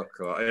 Another look.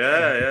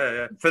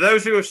 Yeah. For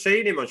those who have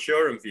seen him on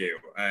Shoreham View,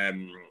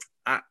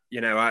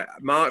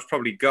 Mark's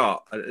probably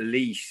got at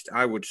least,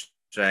 I would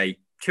say,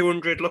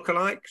 200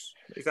 lookalikes.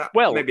 Is that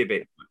maybe a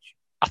bit much?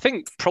 I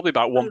think probably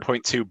about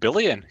 1.2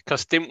 billion,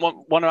 because didn't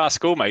one of our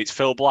schoolmates,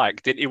 Phil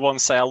Black, didn't he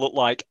once say I look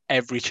like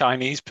every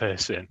Chinese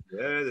person?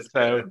 Yeah,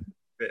 so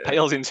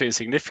pales into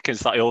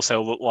insignificance that I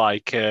also look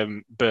like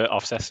Bert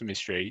off Sesame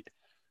Street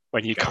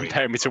when you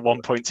compare me to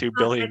 1.2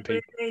 billion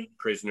people.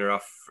 Prisoner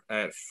off,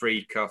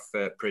 freak off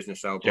prisoner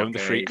cell blockade. Joan the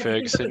Freak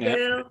Ferguson,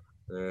 yeah.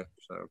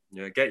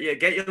 Get your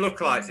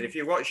lookalikes in. If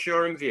you watch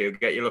Shoreham View,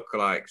 get your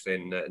lookalikes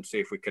in and see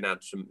if we can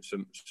add some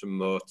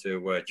more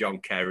to John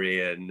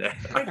Kerry and.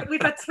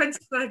 We've had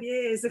 25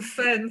 years of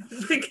fun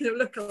thinking of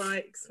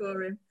lookalikes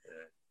for him.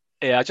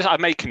 Yeah, I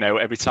make a note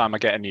every time I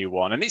get a new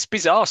one, and it's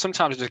bizarre.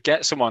 Sometimes I just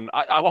get someone.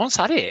 I once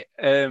had it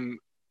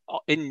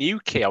in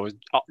Newquay. I was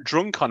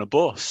drunk on a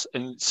bus,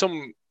 and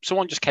someone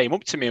just came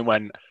up to me and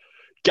went,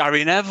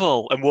 Gary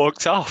Neville, and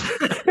walked off.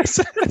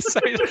 so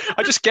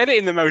I just get it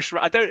in the most.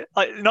 I don't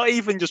like, not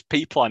even just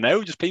people I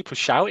know, just people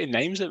shouting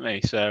names at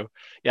me. So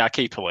yeah, I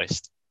keep a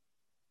list.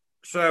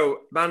 So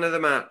man of the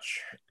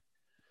match,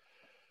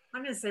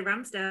 I'm going to say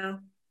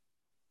Ramsdale.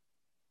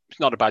 It's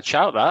not a bad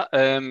shout. That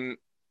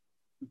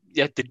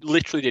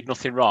literally did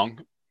nothing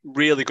wrong.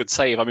 Really good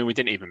save. I mean, we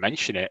didn't even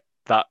mention it.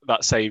 That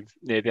save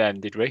near the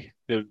end, did we?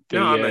 No,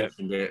 I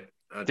mentioned it.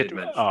 I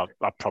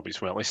probably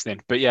just weren't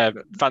listening. But yeah,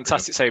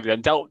 fantastic save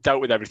then.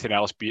 Dealt with everything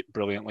else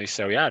brilliantly.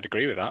 So yeah, I'd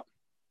agree with that.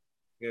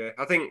 Yeah,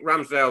 I think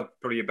Ramsdale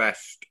probably your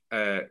best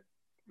man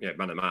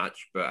of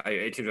match, but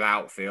in terms of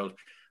outfield, I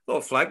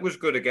thought Fleck was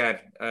good again.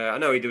 I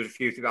know he did a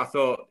few things. I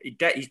thought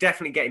he's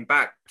definitely getting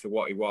back to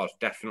what he was.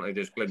 Definitely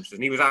there's glimpses.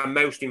 And he was our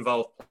most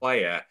involved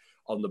player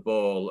on the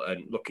ball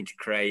and looking to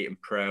create and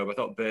probe. I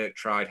thought Burke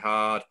tried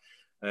hard.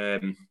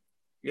 Ramsdale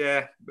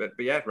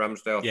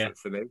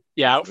for me.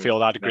 Yeah,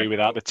 outfield, I'd agree with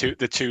that.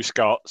 The two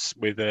Scots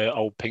with the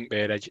old pink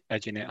beard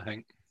edging it, I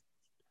think.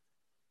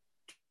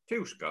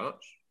 Two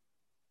Scots?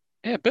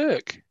 Yeah,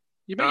 Burke.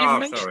 You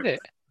mentioned sorry. it.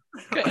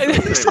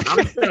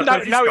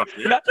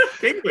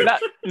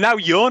 Now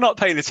you're not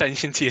paying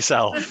attention to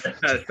yourself.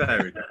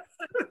 Fair enough.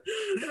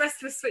 The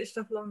rest of us switched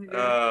off long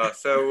ago.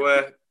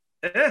 So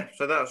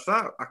that's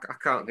that. I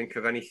can't think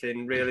of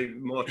anything really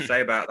more to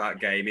say about that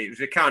game. It was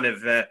a kind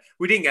of,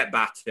 we didn't get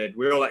battered.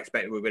 We all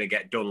expected we were going to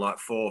get done like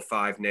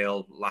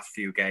 4-5-0 last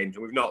few games,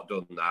 and we've not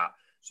done that.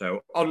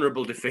 So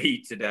honourable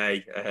defeat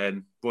today,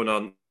 won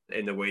on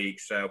in the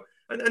week. So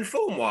and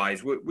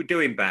form-wise, we're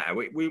doing better.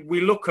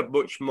 We look a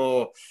much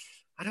more,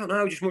 I don't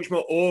know, just much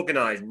more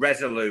organised,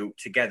 resolute,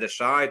 together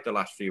side the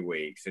last few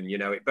weeks. And,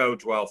 it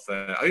bodes well for,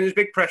 I think there's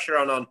big pressure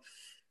on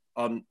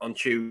on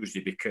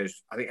Tuesday,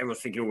 because I think everyone's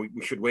thinking, oh,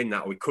 we should win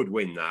that, or we could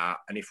win that,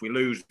 and if we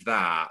lose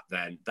that,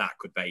 then that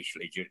could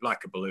basically just like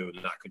a balloon,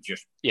 that could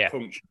just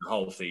puncture the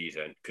whole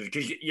season,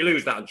 because you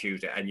lose that on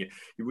Tuesday, and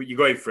you're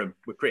going from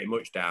we're pretty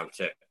much down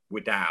to we're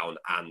down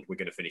and we're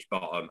going to finish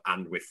bottom,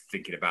 and we're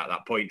thinking about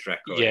that point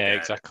record. Yeah,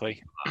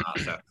 exactly.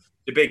 So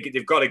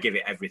they've got to give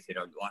it everything,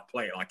 and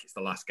play it like it's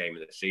the last game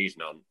of the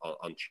season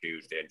on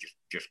Tuesday, and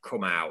just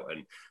come out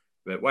and.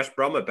 But West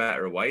Brom are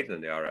better away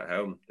than they are at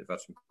home. They've had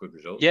some good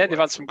results. Yeah, they've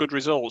had some good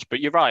results. But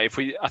you're right.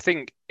 I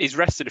think he's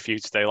rested a few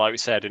today, like we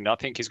said, and I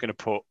think he's going to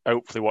put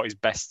hopefully what his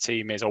best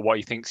team is, or what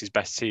he thinks his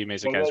best team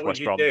is against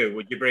West Brom. What would you do?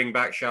 Would you bring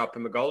back Sharp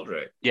and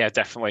McGoldrick? Yeah,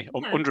 definitely,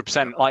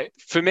 100%. Like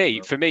for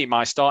me,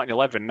 my starting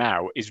 11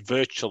 now is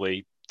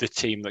virtually the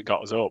team that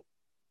got us up.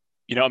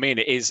 You know what I mean?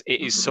 It is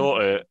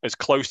sort of as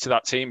close to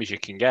that team as you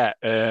can get,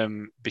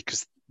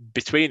 because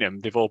between them,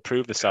 they've all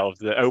proved themselves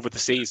that over the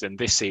season,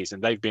 this season,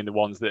 they've been the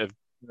ones that have.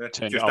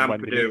 Just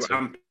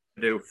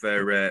Ampadu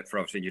for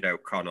obviously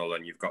O'Connell,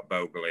 and you've got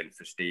Bogle in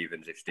for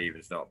Stevens if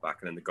Stevens not back,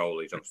 and then the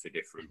goalie's obviously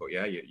different. But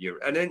yeah, you're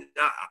and then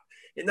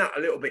isn't that a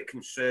little bit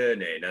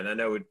concerning? And I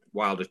know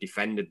Wilder's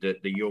defended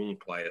the young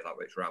players like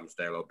it's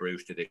Ramsdale or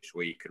Brewster this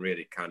week, and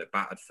really kind of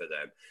battered for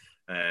them.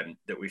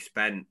 That we've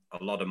spent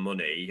a lot of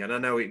money, and I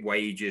know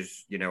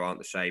wages aren't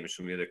the same as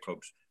some of the other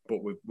clubs, but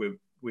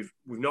we've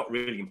not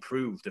really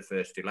improved the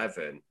first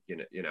 11.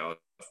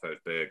 I suppose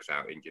Berg's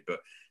out injured, but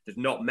there's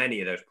not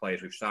many of those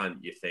players we've signed.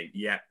 You think,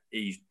 yeah,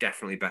 he's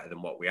definitely better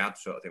than what we had,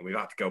 sort of thing. We've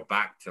had to go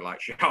back to like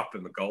Sharp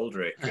and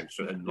McGoldrick.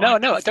 No,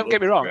 don't get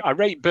me wrong. I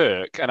rate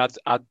Burke, and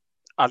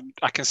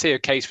I can see a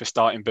case for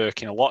starting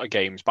Burke in a lot of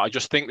games, but I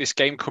just think this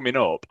game coming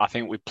up, I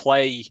think we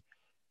play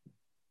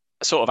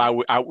sort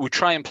of we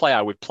try and play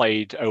how we've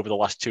played over the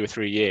last 2 or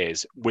 3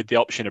 years, with the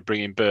option of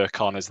bringing Burke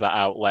on as that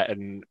outlet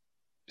and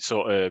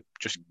sort of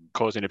just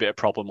causing a bit of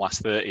problem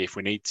last 30 if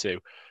we need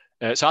to.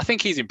 So I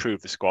think he's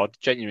improved the squad.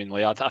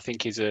 Genuinely, I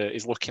think he's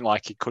looking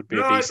like he could be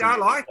a decent I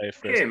like player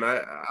for him.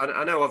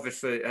 I know,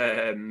 obviously,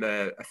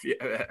 a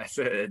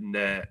certain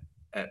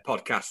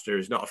podcaster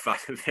is not a fan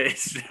of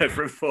this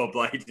from Four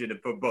Blades in a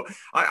pub, but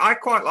I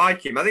quite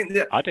like him. I think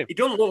that he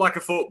doesn't look like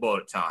a footballer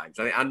at times.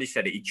 I think Andy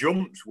said it. He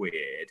jumps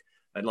weird,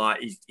 and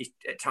like he's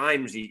at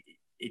times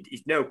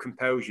he's no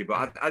composure,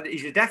 but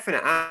he's a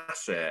definite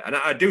asset. And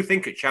I do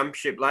think at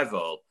championship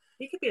level,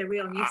 he could be a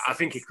real nuisance. I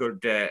think he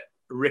could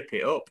rip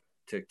it up.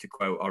 To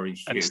quote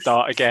Orange Juice. And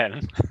start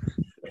again.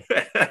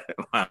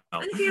 Wow.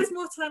 And if he has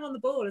more time on the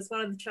ball as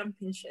well in the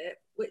Championship,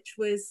 which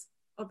was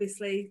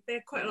obviously they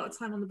had quite a lot of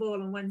time on the ball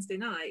on Wednesday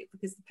night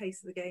because the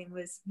pace of the game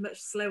was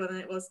much slower than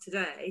it was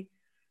today.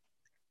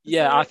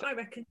 Yeah, so I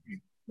reckon.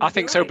 I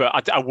think so,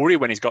 but I worry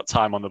when he's got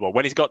time on the ball.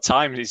 When he's got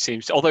time, it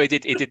seems. Although he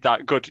did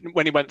that good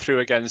when he went through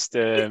against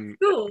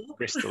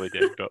Bristol. He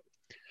did, but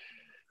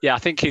yeah, I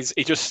think he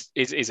just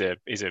is a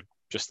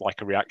just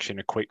like a reaction,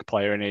 a quick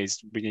player, and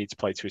we need to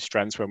play to his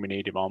strengths when we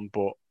need him on.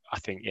 But I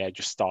think,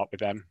 just start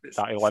with them.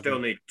 That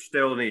 11.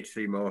 Still need to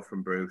see more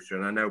from Brewster,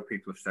 and I know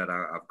people have said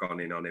I've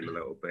gone in on him a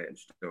little bit and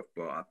stuff,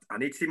 but I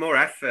need to see more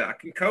effort. I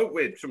can cope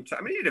with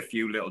sometimes. I mean, he did a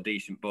few little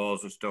decent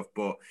balls and stuff,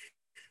 but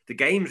the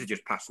games are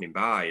just passing him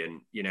by,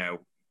 and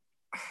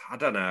I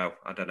don't know.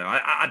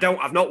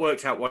 I've not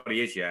worked out what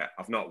he is yet.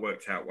 and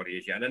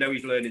I know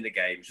he's learning the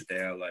game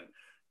still, and.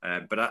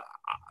 But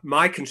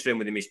my concern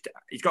with him is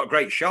he's got a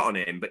great shot on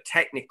him, but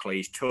technically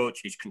his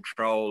touch, his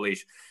control,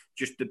 his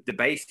just the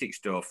basic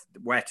stuff,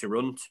 where to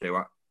run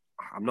to.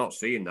 I'm not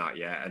seeing that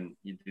yet, and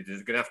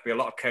there's going to have to be a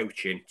lot of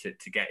coaching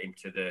to get him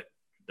to the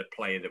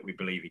player that we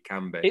believe he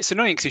can be. It's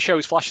annoying because he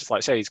shows flashes, like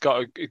I say, he's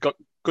got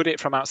good hit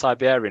from outside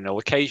the area, and he'll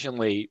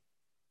occasionally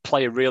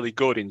play a really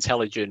good,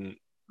 intelligent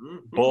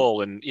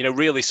ball, and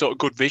really sort of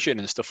good vision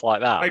and stuff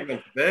like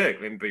that.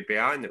 Berg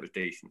behind that was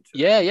decent.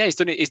 Yeah, he's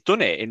done it. He's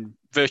done it in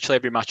virtually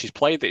every match he's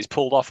played. That he's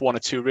pulled off 1 or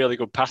 2 really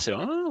good passes.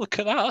 Oh, look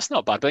at that! That's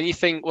not bad. But then you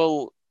think,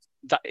 well,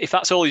 if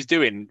that's all he's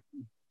doing,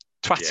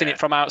 twatting it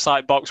from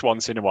outside box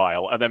once in a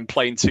while, and then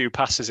playing 2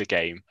 passes a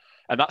game,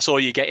 and that's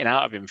all you're getting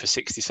out of him for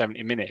 60,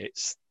 70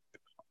 minutes.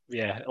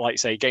 Yeah, like you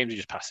say, games are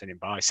just passing him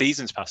by.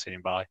 Seasons passing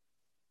him by.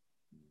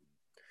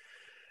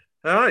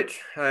 All right.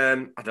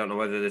 I don't know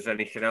whether there's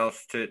anything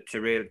else to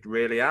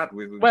really add.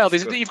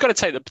 You've got to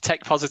take the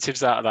tech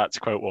positives out of that, to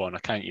quote Warner,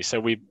 can't you?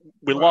 So we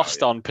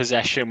lost on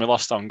possession, we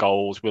lost on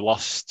goals, we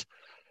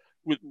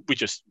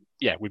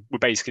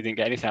basically didn't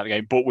get anything out of the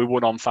game, but we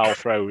won on foul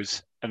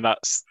throws, and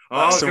that's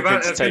something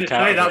to take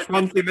out. That's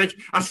one thing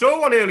mentioned. I saw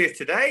one earlier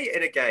today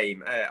in a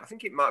game. I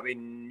think it might have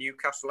been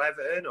Newcastle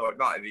Everton, or it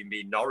might have even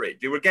been Norwich.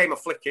 There were a game of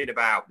flicking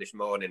about this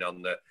morning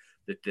on the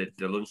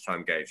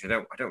lunchtime games. I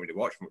don't really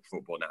watch much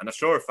football now, and I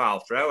saw a foul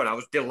throw, and I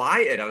was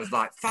delighted. I was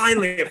like,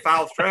 finally a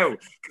foul throw.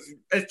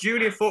 As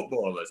junior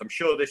footballers, I'm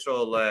sure this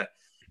will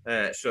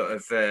sort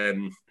of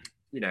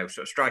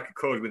strike a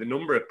chord with a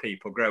number of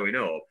people growing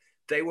up.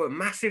 They were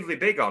massively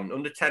big on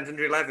under 10s,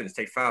 under 11s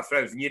take foul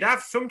throws, and you'd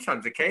have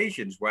sometimes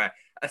occasions where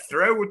a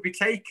throw would be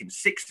taken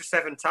 6 to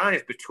 7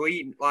 times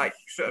between, like,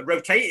 sort of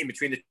rotating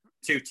between the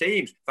 2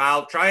 teams.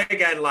 Foul, try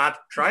again, lad.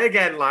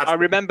 I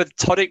remember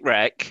Todic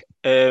Rec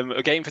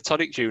a game for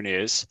Todic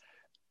Juniors.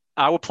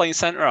 I was playing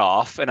centre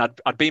half, and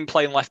I'd been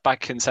playing left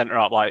back and centre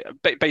half, like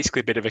basically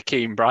a bit of a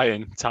Keane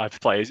Bryan type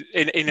of player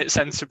in at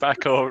centre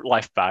back or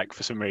left back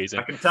for some reason.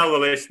 I can tell the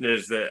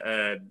listeners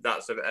that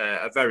that's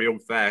a very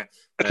unfair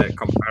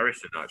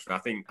comparison. Actually, I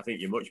think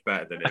you're much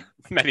better than him.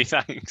 Many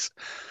thanks.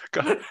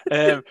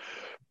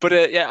 But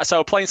yeah, so I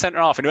was playing centre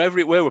half, and whoever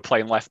it were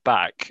playing left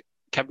back,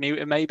 Kev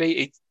Newton maybe,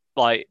 he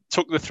like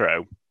took the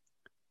throw,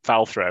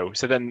 foul throw.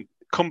 So then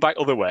come back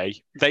other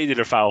way. They did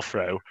a foul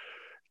throw.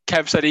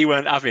 Kev said he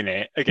weren't having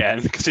it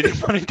again because he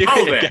didn't want to do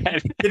it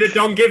again. Did a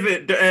Don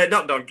Givens?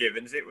 Not Don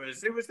Givens. It was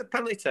the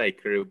penalty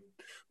taker who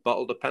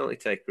bottled the penalty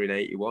taker in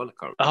 '81. I can't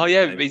remember. Oh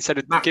yeah, instead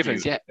of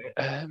Givens, yeah.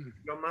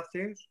 John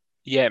Matthews.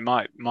 Yeah, it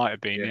might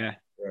have been. Yeah.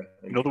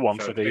 Another one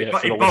for the.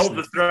 He bottled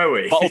the throw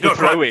in.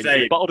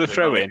 Bottled the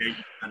throw in.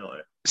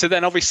 So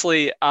then,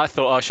 obviously, I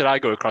thought, oh, should I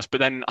go across?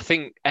 But then I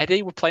think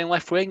Eddie were playing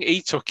left wing.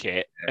 He took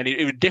it, and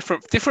it was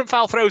different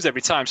foul throws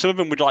every time. Some of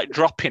them would like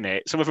drop in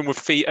it. Some of them were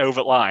feet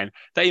over line.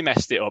 They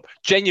messed it up.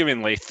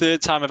 Genuinely,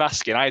 third time of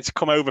asking, I had to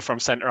come over from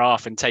centre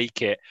half and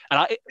take it.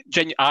 And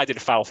I did a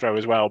foul throw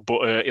as well,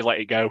 but he let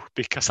it go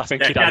because I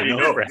think he'd had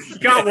enough. You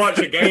can't watch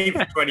a game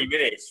for 20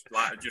 minutes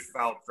like just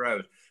foul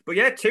throws. But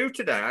yeah, 2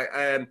 today.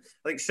 I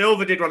think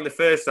Silva did one in the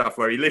first half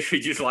where he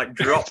literally just like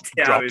dropped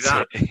it out of his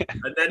hand.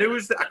 And then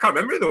I can't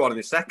remember the one in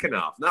the second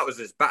half. And that was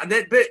as bad.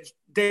 But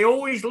they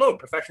always look,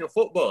 professional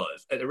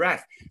footballers, at the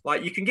ref.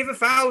 Like you can give a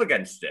foul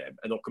against him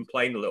and they'll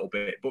complain a little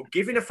bit. But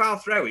giving a foul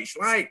throw, it's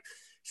like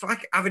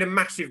having a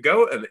massive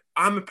go at him.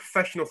 I'm a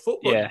professional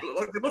footballer. Yeah.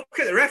 Look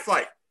at the ref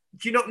like,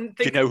 do you not think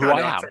do you know who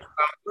I am?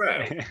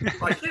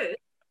 Like,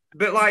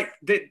 but like,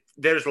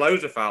 there's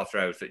loads of foul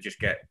throws that just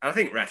get. I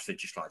think refs are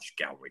just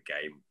get on with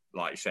game.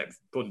 Like you said,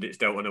 pundits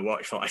don't want to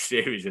watch like a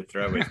series of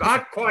throw-ins. But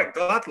I'd quite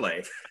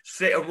gladly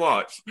sit and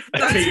watch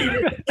a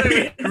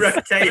team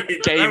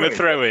rotating game of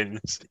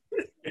throw-ins.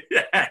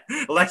 Yeah,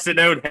 lesser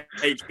known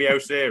HBO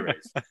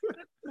series.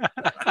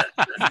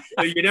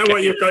 So you know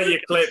what you've got in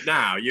your clip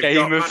now?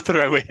 Game of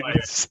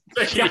throw-ins.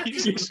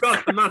 You've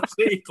got the Man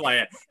City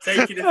player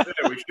taking a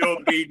throw with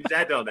Sean Bean's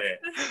head on it,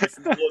 with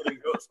some blood and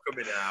guts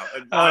coming out.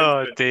 And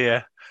oh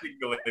dear!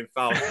 Single in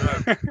foul throw.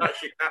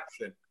 That's your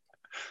caption.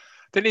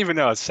 Didn't even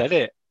know I'd said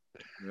it.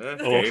 Yeah,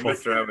 game of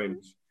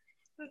throw-ins.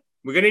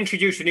 We're going to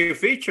introduce a new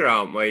feature,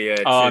 aren't we?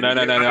 No.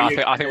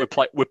 I think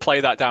we'll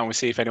play that down. We'll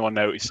see if anyone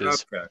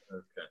notices.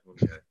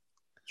 Okay.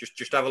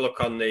 Just have a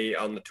look on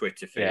the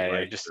Twitter feed.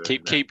 Yeah, just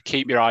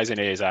keep your eyes and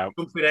ears out.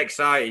 Something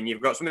exciting.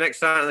 You've got something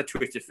exciting on the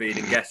Twitter feed.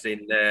 And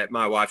guessing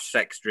my wife's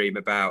sex dream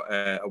about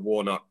a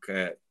Warnock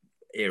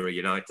era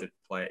United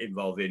player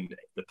involving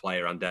the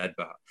player and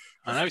Deadbat.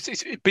 I know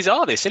it's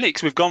bizarre, this, isn't it?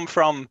 Because we've gone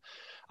from,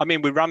 I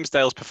mean, with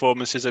Ramsdale's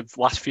performances of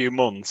last few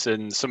months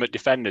and some at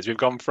defenders, we've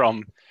gone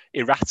from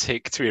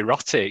erratic to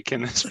erotic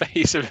in the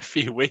space of a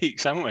few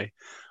weeks, haven't we?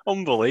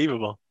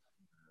 Unbelievable.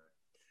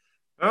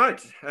 All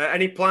right.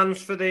 Any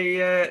plans for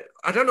the...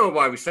 I don't know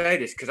why we say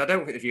this, because I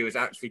don't think the viewers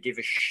actually give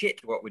a shit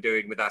what we're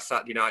doing with our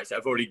Saturday nights that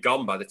have already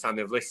gone by the time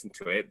they've listened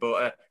to it.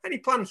 But any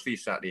plans for your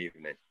Saturday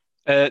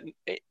evening?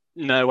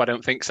 No, I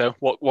don't think so.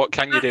 What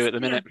can you do at the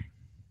minute?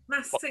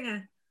 Masked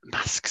Singer.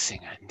 Masked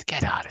Singer.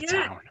 Get out of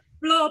town.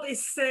 Blob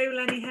is so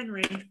Lenny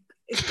Henry.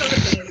 It's got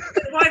to be.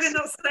 Why they're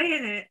not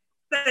saying it?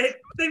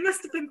 They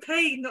must have been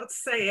paid not to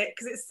say it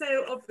because it's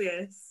so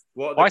obvious.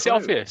 Why is it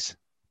obvious?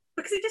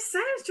 Because it just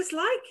sounds just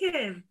like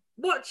him.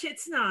 Watch it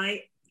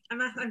tonight.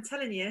 I'm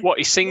telling you. What,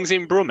 he sings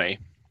in Brummie?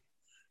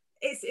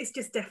 It's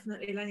just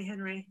definitely Lenny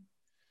Henry.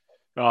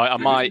 Right, I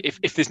might.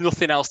 If there's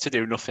nothing else to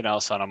do, nothing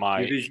else on, I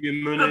might. Give us your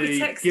money.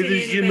 Give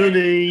us your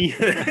money.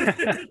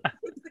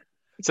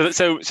 So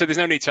there's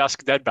no need to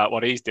ask Deadbat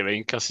what he's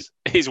doing because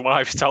his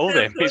wife's told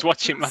him he's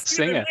watching Masked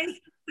Singer.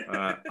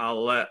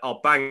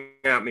 I'll bang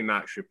out my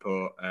match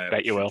report.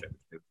 Bet you will.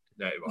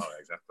 Well,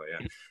 exactly,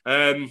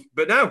 yeah.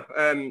 But no,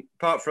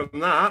 apart from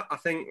that, I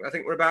think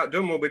we're about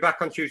done. We'll be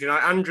back on Tuesday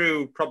night. Andrew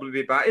will probably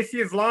be back. If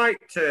you've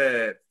liked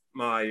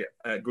my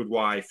good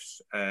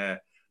wife's better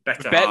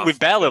half, we've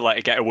barely let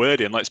it get a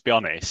word in. Let's be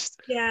honest.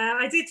 Yeah,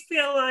 I did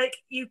feel like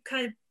you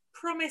kind of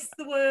promised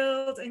the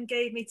world and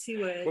gave me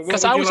 2 words.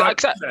 Because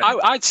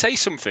I'd say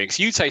something,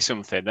 so you'd say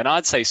something, then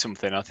I'd say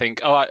something. I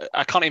think,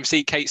 I can't even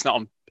see Kate's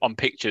not on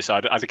picture, so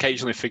I'd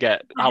occasionally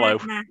forget. Hello,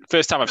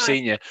 first time I've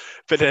seen you,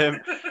 but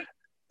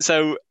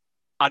so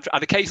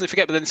I'd occasionally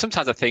forget. But then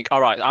sometimes I think,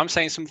 all right, I'm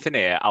saying something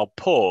here. I'll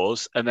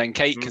pause, and then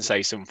Kate can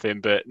say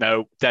something. But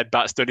no,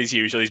 Deadbat's done his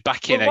usual. He's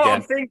back in again. What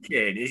I'm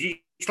thinking is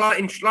it's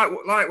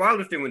like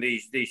Wilder's doing with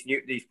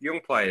these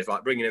young players,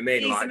 like bringing them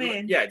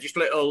in, just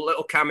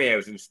little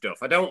cameos and stuff.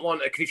 I don't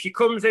want because if she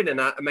comes in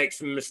and makes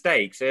some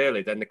mistakes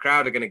early, then the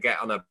crowd are going to get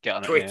on her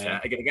Twitter,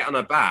 are going to get on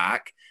her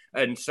back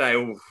and say,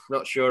 "Oh,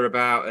 not sure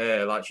about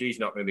her, like she's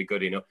not going to be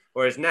good enough."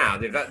 Whereas now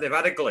they've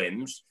had a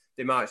glimpse,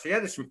 they might say, "Yeah,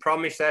 there's some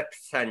promise there,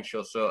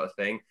 potential sort of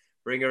thing."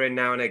 Bring her in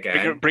now and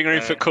again. Bring her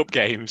in for cup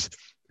games.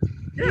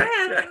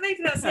 Yeah, maybe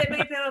that's it.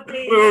 Maybe I'll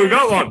be. Well, we've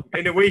got one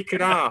in a week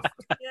and a half.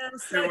 Yeah,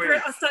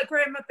 I'll start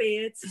growing my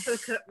beard for the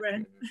cup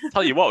run.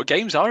 Tell you what,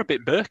 games are a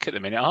bit Burke at the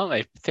minute, aren't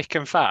they? Thick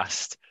and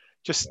fast.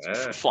 Just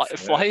Yeah,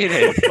 flying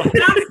in.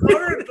 That's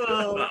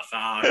horrible. That's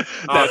hard.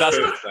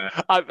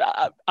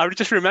 No, I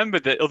just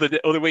remembered that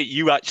other week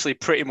you actually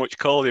pretty much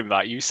called him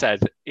that. You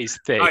said he's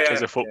thick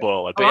as a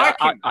footballer, but I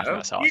think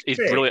that's harsh. He's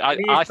brilliant.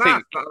 I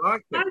think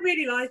I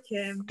really like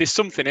him. there's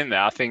something in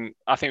there. I think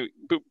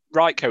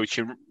right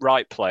coaching,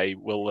 right play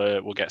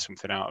will get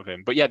something out of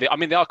him. But yeah, they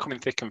are coming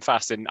thick and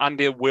fast, and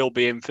Andy will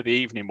be in for the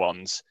evening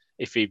ones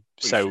if he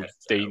so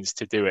deigns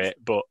to do it.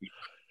 But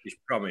he's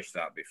promised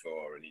that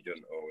before, and he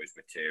doesn't always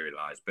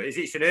materialise. But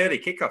it's an early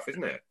kickoff,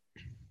 isn't it?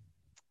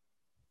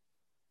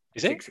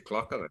 Is it 6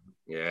 o'clock? I think.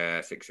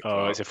 Yeah, 6 o'clock.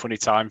 Oh, it's a funny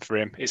time for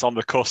him. It's on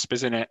the cusp,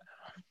 isn't it?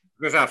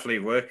 Because I have to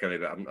leave work early,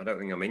 but I don't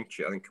think I'm in.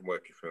 I think I'm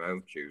working from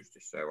home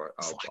Tuesday, so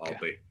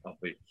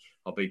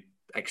I'll be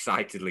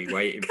excitedly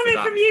waiting for that.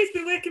 Coming from you, he's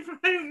been working from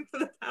home for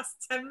the past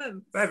 10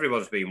 months.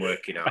 Everyone's been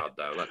working hard,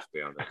 though. Let's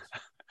be honest.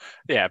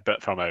 Yeah,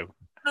 but from home.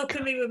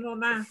 Helping me with more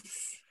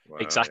maths. Wow,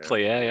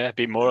 Exactly. Yeah.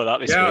 Be more of that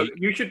this week.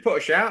 You should put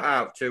a shout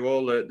out to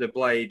all the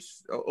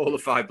blades, all the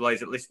 5 blades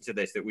that listen to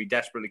this, that we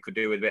desperately could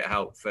do with a bit of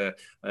help for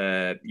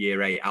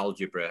year 8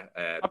 algebra.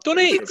 I've done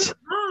it.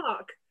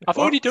 Mark. I've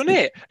already done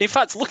it. In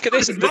fact, look at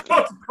this.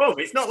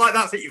 It's not like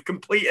that's that you've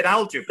completed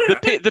algebra.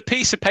 The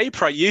piece of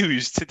paper I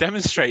used to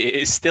demonstrate it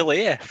is still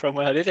here from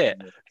when I did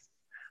it.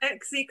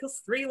 X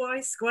equals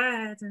 3y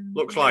squared. And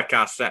Looks like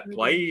our set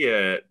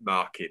play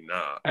marking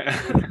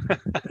that.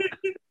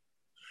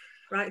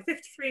 Right,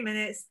 53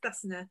 minutes.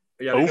 That's enough.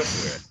 Yeah,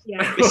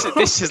 Yeah.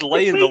 This is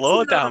laying the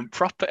law down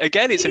proper.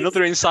 Again, it's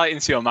another insight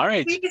into your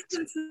marriage. We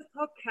listen to the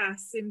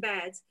podcasts in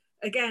bed.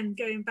 Again,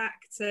 going back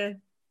to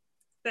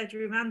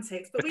bedroom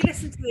antics, but we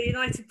listen to the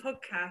United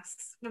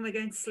podcasts when we're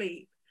going to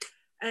sleep,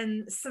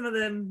 and some of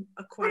them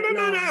are quite long.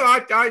 No.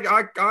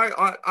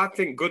 I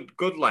think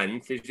good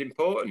length is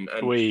important,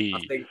 and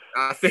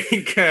I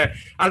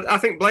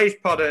think Blaze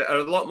Pod are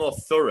a lot more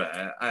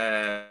thorough,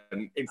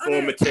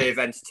 informative,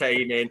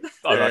 entertaining.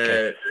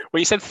 Okay. Well,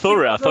 you said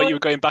thorough. I thought you were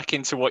going back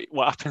into what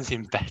happens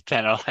in bed.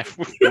 Then I was like,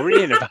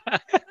 worrying about.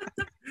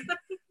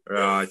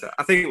 Right.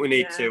 I think we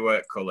need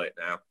to cull it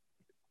now.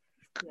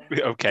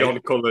 Yeah. Okay. John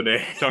culling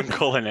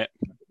it.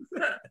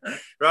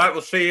 Right,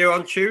 we'll see you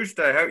on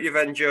Tuesday. Hope you've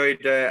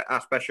enjoyed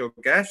our special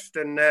guest,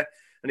 and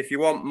if you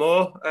want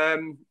more,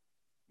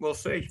 we'll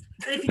see.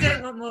 And if you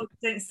don't want more,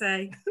 don't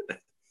say.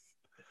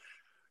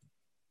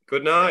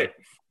 Good night.